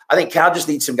tournament. I think Cal just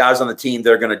needs some guys on the team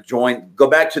that are going to go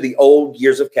back to the old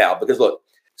years of Cal. Because, look,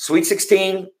 Sweet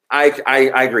 16,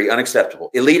 I agree, unacceptable.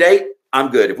 Elite 8, I'm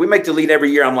good. If we make the Elite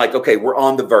every year, I'm like, okay, we're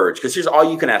on the verge. Because here's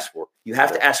all you can ask for. You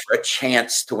have to ask for a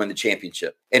chance to win the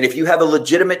championship. And if you have a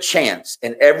legitimate chance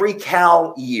in every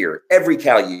Cal year,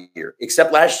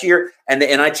 except last year and the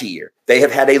NIT year, they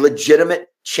have had a legitimate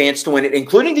chance to win it,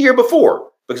 including the year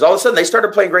before, because all of a sudden they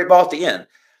started playing great ball at the end.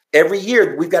 Every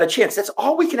year we've got a chance. That's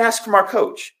all we can ask from our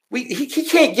coach. He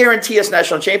can't guarantee us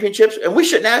national championships, and we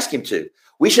shouldn't ask him to.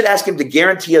 We should ask him to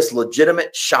guarantee us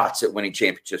legitimate shots at winning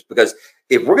championships, because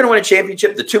if we're going to win a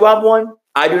championship, the two I've won,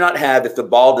 I do not have if the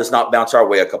ball does not bounce our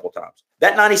way a couple times.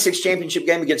 That 96 championship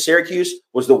game against Syracuse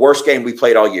was the worst game we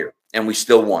played all year, and we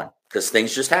still won because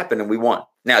things just happened and we won.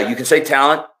 Now, you can say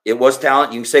talent. It was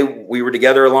talent. You can say we were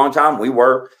together a long time. We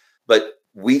were. But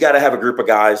we got to have a group of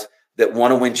guys that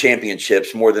want to win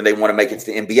championships more than they want to make it to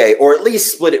the NBA, or at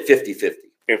least split it 50-50.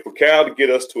 And for Cal to get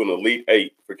us to an Elite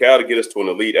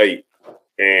 8,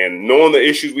 And knowing the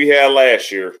issues we had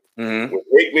last year, Mm-hmm. with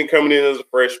Hickman coming in as a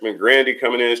freshman, Grandy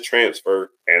coming in as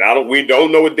transfer, and we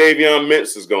don't know what Davion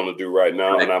Mintz is going to do right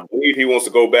now, Right. and I believe he wants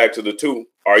to go back to the 2.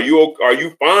 Are you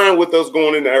fine with us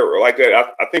going in there like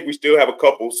that? I think we still have a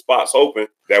couple spots open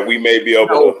that we may be able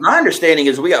to. My understanding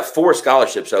is we got 4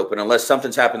 scholarships open unless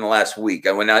something's happened the last week.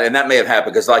 And that may have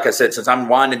happened because, like I said, since I'm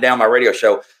winding down my radio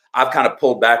show, I've kind of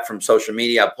pulled back from social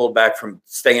media. I pulled back from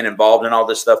staying involved in all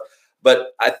this stuff.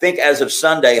 But I think as of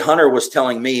Sunday, Hunter was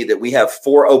telling me that we have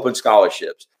 4 open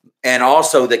scholarships, and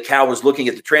also that Cal was looking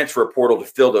at the transfer portal to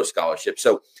fill those scholarships.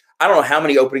 So I don't know how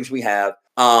many openings we have.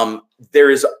 There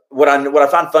is what I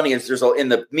find funny is there's in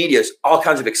the media all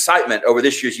kinds of excitement over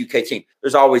this year's UK team.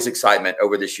 There's always excitement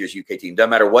over this year's UK team.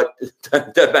 Doesn't matter what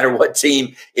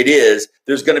team it is.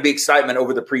 There's going to be excitement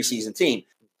over the preseason team.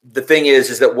 The thing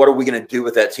is that what are we going to do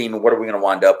with that team, and what are we going to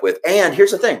wind up with? And here's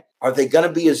the thing: are they going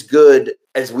to be as good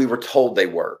as we were told they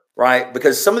were? Right?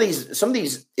 Because some of these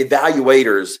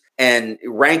evaluators and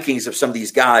rankings of some of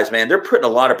these guys, man, they're putting a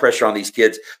lot of pressure on these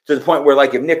kids to the point where,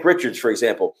 like, if Nick Richards, for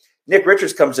example, Nick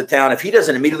Richards comes to town, if he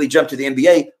doesn't immediately jump to the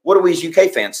NBA, what do we as UK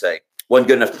fans say? Wasn't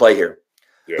good enough to play here.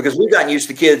 Yeah. Because we've gotten used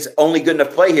to kids only good enough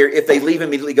to play here if they leave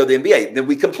immediately go to the NBA. Then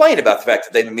we complain about the fact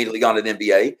that they've immediately gone to the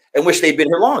NBA and wish they'd been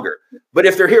here longer. But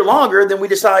if they're here longer, then we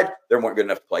decide they weren't good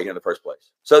enough to play here in the first place.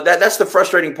 So that's the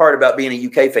frustrating part about being a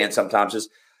UK fan sometimes is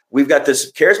we've got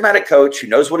this charismatic coach who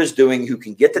knows what he's doing, who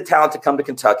can get the talent to come to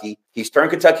Kentucky. He's turned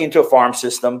Kentucky into a farm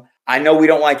system. I know we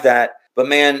don't like that, but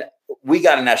man, we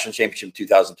got a national championship in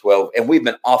 2012, and we've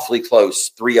been awfully close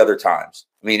 3 other times.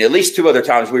 I mean, at least 2 other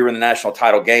times we were in the national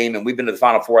title game, and we've been to the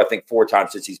Final Four, I think, 4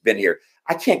 times since he's been here.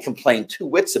 I can't complain 2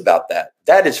 whits about that.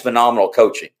 That is phenomenal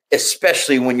coaching,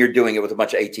 especially when you're doing it with a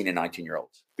bunch of 18 and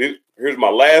 19-year-olds. Here's my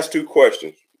last 2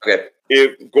 questions. Okay.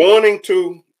 If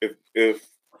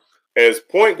as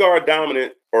point guard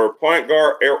dominant or point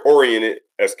guard oriented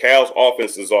as Cal's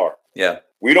offenses are, yeah,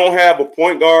 we don't have a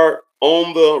point guard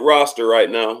on the roster right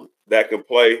now that can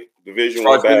play Division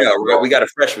I basketball. We got a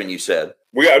freshman, you said.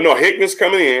 We got Hickman's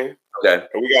coming in. Okay.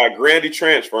 And we got Grandy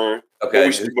transferring. Okay. And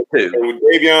with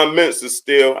Davion Mintz is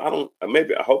still, I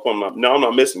hope I'm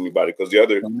not missing anybody because the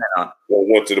other one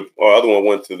went to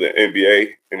the NBA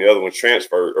and the other one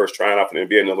transferred or is trying out for the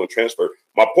NBA and the other one transferred.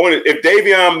 My point is, if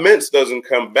Davion Mintz doesn't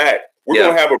come back, we're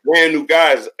going to have a brand new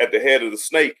guys at the head of the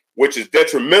snake, which is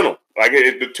detrimental. Like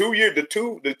the two years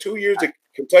that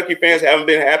Kentucky fans haven't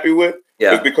been happy with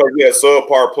is because we had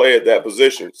subpar play at that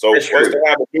position. So for us to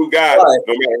have a new guy, no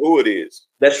matter who it is.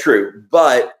 That's true.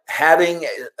 But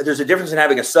there's a difference in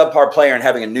having a subpar player and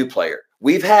having a new player.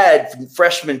 We've had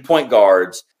freshman point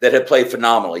guards that have played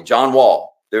phenomenally. John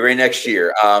Wall, the very next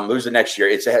year. Who's the next year?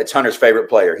 It's Hunter's favorite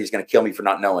player. He's going to kill me for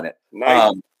not knowing it.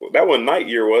 That wasn't Knight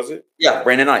year, was it? Yeah,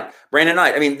 Brandon Knight.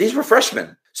 I mean, these were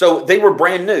freshmen. So they were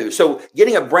brand new. So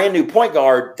getting a brand new point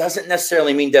guard doesn't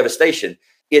necessarily mean devastation.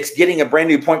 It's getting a brand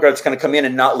new point guard that's going to come in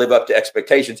and not live up to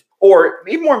expectations, or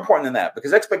even more important than that,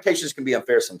 because expectations can be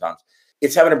unfair sometimes.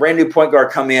 It's having a brand new point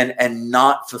guard come in and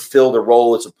not fulfill the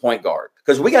role as a point guard.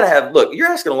 Because we got to look, you're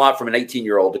asking a lot from an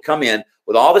 18-year-old to come in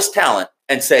with all this talent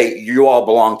and say, you all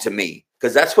belong to me.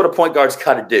 Because that's what a point guard's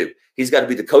got to do. He's got to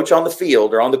be the coach on the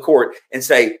field or on the court and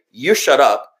say, you shut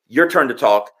up, your turn to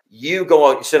talk. You go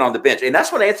out, you sit on the bench. And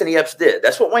that's what Anthony Epps did.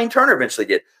 That's what Wayne Turner eventually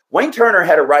did. Wayne Turner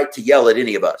had a right to yell at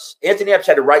any of us. Anthony Epps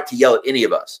had a right to yell at any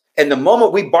of us. And the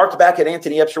moment we barked back at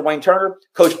Anthony Epps or Wayne Turner,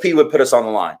 Coach P would put us on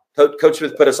the line. Coach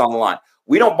Smith put us on the line.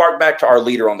 We don't bark back to our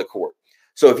leader on the court.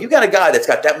 So if you got a guy that's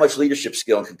got that much leadership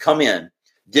skill and can come in,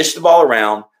 dish the ball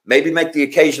around, maybe make the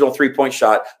occasional 3-point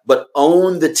shot, but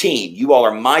own the team. You all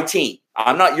are my team. You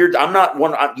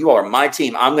all are my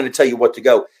team. I'm going to tell you what to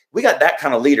go. We got that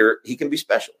kind of leader. He can be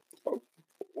special. All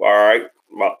right.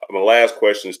 My last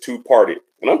question is 2-parted.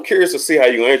 And I'm curious to see how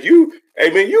you answer.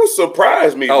 You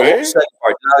surprised me, man. What was the second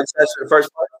part? That's the first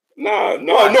part. No.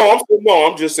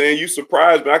 I'm just saying you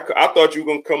surprised me. I thought you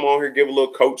were gonna come on here, give a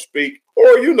little coach speak,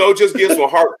 or just give some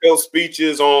heartfelt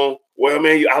speeches on. Well,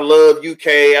 man, I love UK.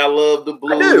 I love the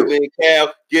Blues. Man,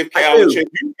 Cal, give Cal a chance.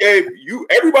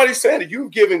 Everybody said it.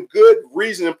 You've given good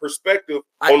reason and perspective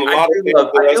on a lot of things.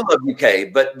 I do love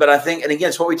UK, but I think, and again,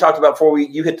 it's what we talked about before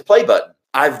you hit the play button.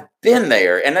 I've been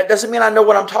there, and that doesn't mean I know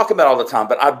what I'm talking about all the time,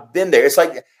 but I've been there. It's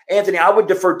like, Anthony, I would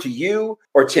defer to you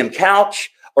or Tim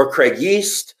Couch or Craig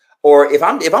Yeast, or if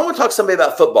I want to talk to somebody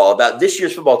about football, about this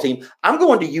year's football team, I'm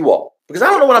going to you all because I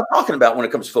don't know what I'm talking about when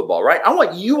it comes to football, right? I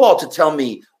want you all to tell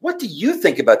me, what do you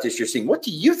think about this year's team? What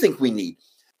do you think we need?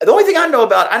 The only thing I know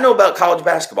about college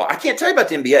basketball. I can't tell you about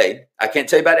the NBA. I can't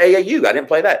tell you about AAU. I didn't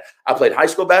play that. I played high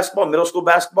school basketball, middle school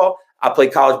basketball. I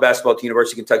played college basketball at the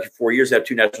University of Kentucky for 4 years. I have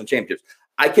 2 national championships.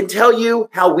 I can tell you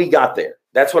how we got there.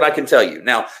 That's what I can tell you.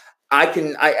 Now,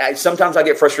 I sometimes I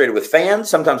get frustrated with fans.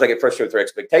 Sometimes I get frustrated with their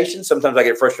expectations. Sometimes I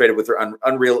get frustrated with their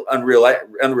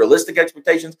unrealistic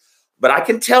expectations. But I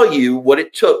can tell you what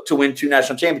it took to win 2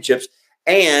 national championships.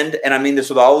 And I mean this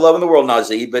with all the love in the world,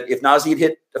 Nazzie, but if Nazzie had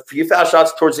hit a few foul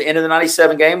shots towards the end of the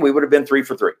 97 game, we would have been 3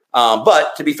 for 3.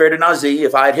 But to be fair to Nazzie,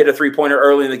 if I had hit a 3-pointer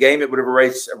early in the game, it would have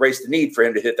erased the need for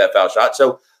him to hit that foul shot.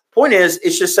 So point is,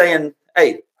 it's just saying,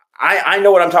 hey, I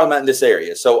know what I'm talking about in this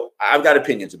area. So I've got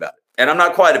opinions about it. And I'm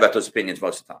not quiet about those opinions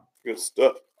most of the time. Good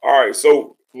stuff. All right.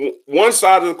 So one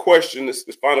side of the question, this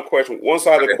final question, one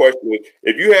side of the question is,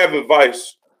 if you have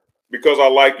advice, because I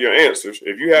like your answers,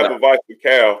 if you have advice for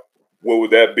Cal, what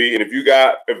would that be? And if you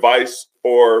got advice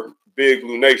for Big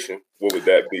Blue Nation, what would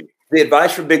that be? The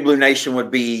advice for Big Blue Nation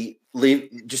would be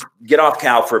just get off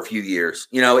Cal for a few years.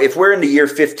 You know, if we're in the year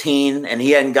 15 and he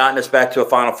hadn't gotten us back to a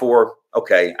Final Four,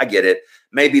 okay, I get it.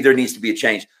 Maybe there needs to be a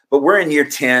change. But we're in year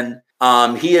 10.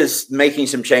 He is making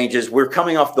some changes. We're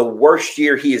coming off the worst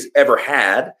year he has ever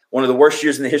had, one of the worst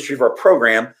years in the history of our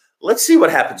program. Let's see what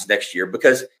happens next year,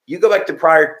 because you go back to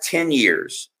prior 10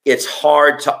 years, it's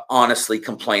hard to honestly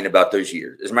complain about those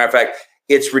years. As a matter of fact,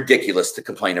 it's ridiculous to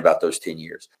complain about those 10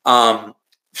 years.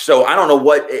 So I don't know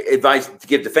what advice to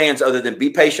give the fans other than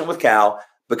be patient with Cal,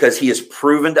 because he has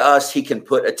proven to us he can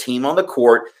put a team on the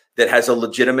court that has a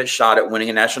legitimate shot at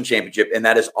winning a national championship. And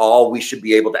that is all we should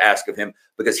be able to ask of him,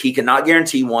 because he cannot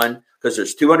guarantee one, because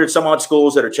there's 200 some odd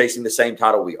schools that are chasing the same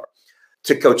title we are.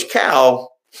 To Coach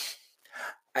Cal,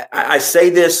 I say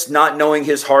this not knowing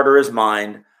his heart or his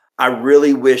mind. I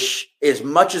really wish, as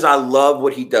much as I love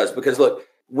what he does, because look,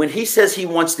 when he says he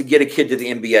wants to get a kid to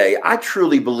the NBA, I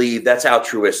truly believe that's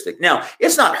altruistic. Now,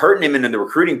 it's not hurting him in the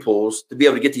recruiting pools to be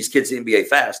able to get these kids to the NBA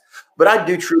fast, but I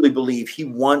do truly believe he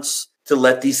wants to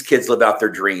let these kids live out their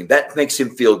dream. That makes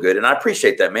him feel good. And I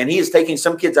appreciate that, man. He is taking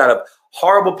some kids out of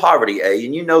horrible poverty,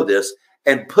 and you know this,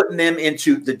 and putting them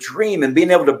into the dream and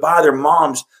being able to buy their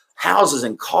moms houses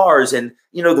and cars, and,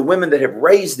 you know, the women that have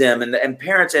raised them and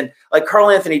parents. And like Karl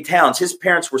Anthony Towns, his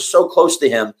parents were so close to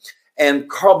him, and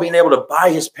Karl being able to buy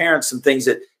his parents some things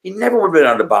that he never would have been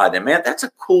able to buy them, man. That's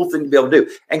a cool thing to be able to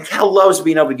do. And Cal loves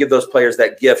being able to give those players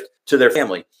that gift to their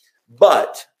family.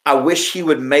 But I wish he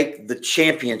would make the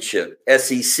championship,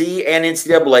 SEC and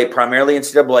NCAA, primarily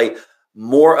NCAA,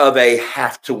 more of a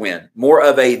have to win, more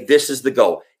of a this is the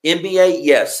goal. NBA,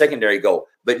 yes, secondary goal,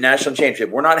 but national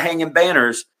championship. We're not hanging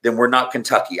banners, then we're not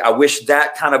Kentucky. I wish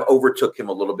that kind of overtook him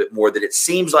a little bit more than it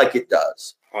seems like it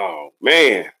does. Oh,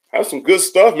 man. That's some good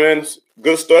stuff, man.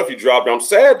 Good stuff you dropped. I'm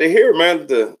sad to hear, man,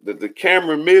 the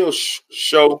Cameron Mills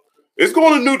show. It's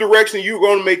going a new direction. You're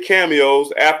going to make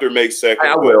cameos after May 2nd.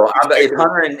 I will.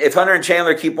 If Hunter and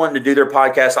Chandler keep wanting to do their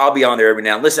podcast, I'll be on there every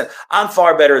now and then. Listen, I'm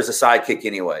far better as a sidekick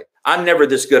anyway. I'm never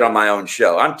this good on my own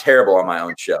show. I'm terrible on my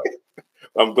own show.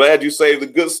 I'm glad you saved the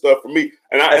good stuff for me.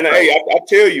 And I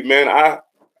tell you, man,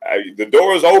 the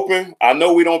door is open. I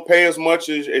know we don't pay as much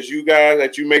as you guys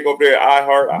that you make over there at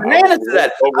iHeart. Bananas to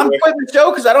that. I'm quitting the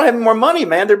show because I don't have any more money,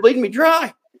 man. They're bleeding me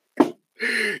dry.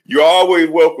 You're always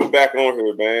welcome back on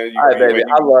here, man. All right, baby.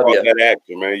 I love you. That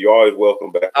action, man. You're always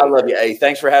welcome back. I love you. Hey,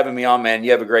 thanks for having me on, man.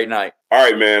 You have a great night. All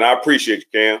right, man. I appreciate you,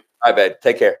 Cam. All right, babe.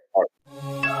 Take care. All right.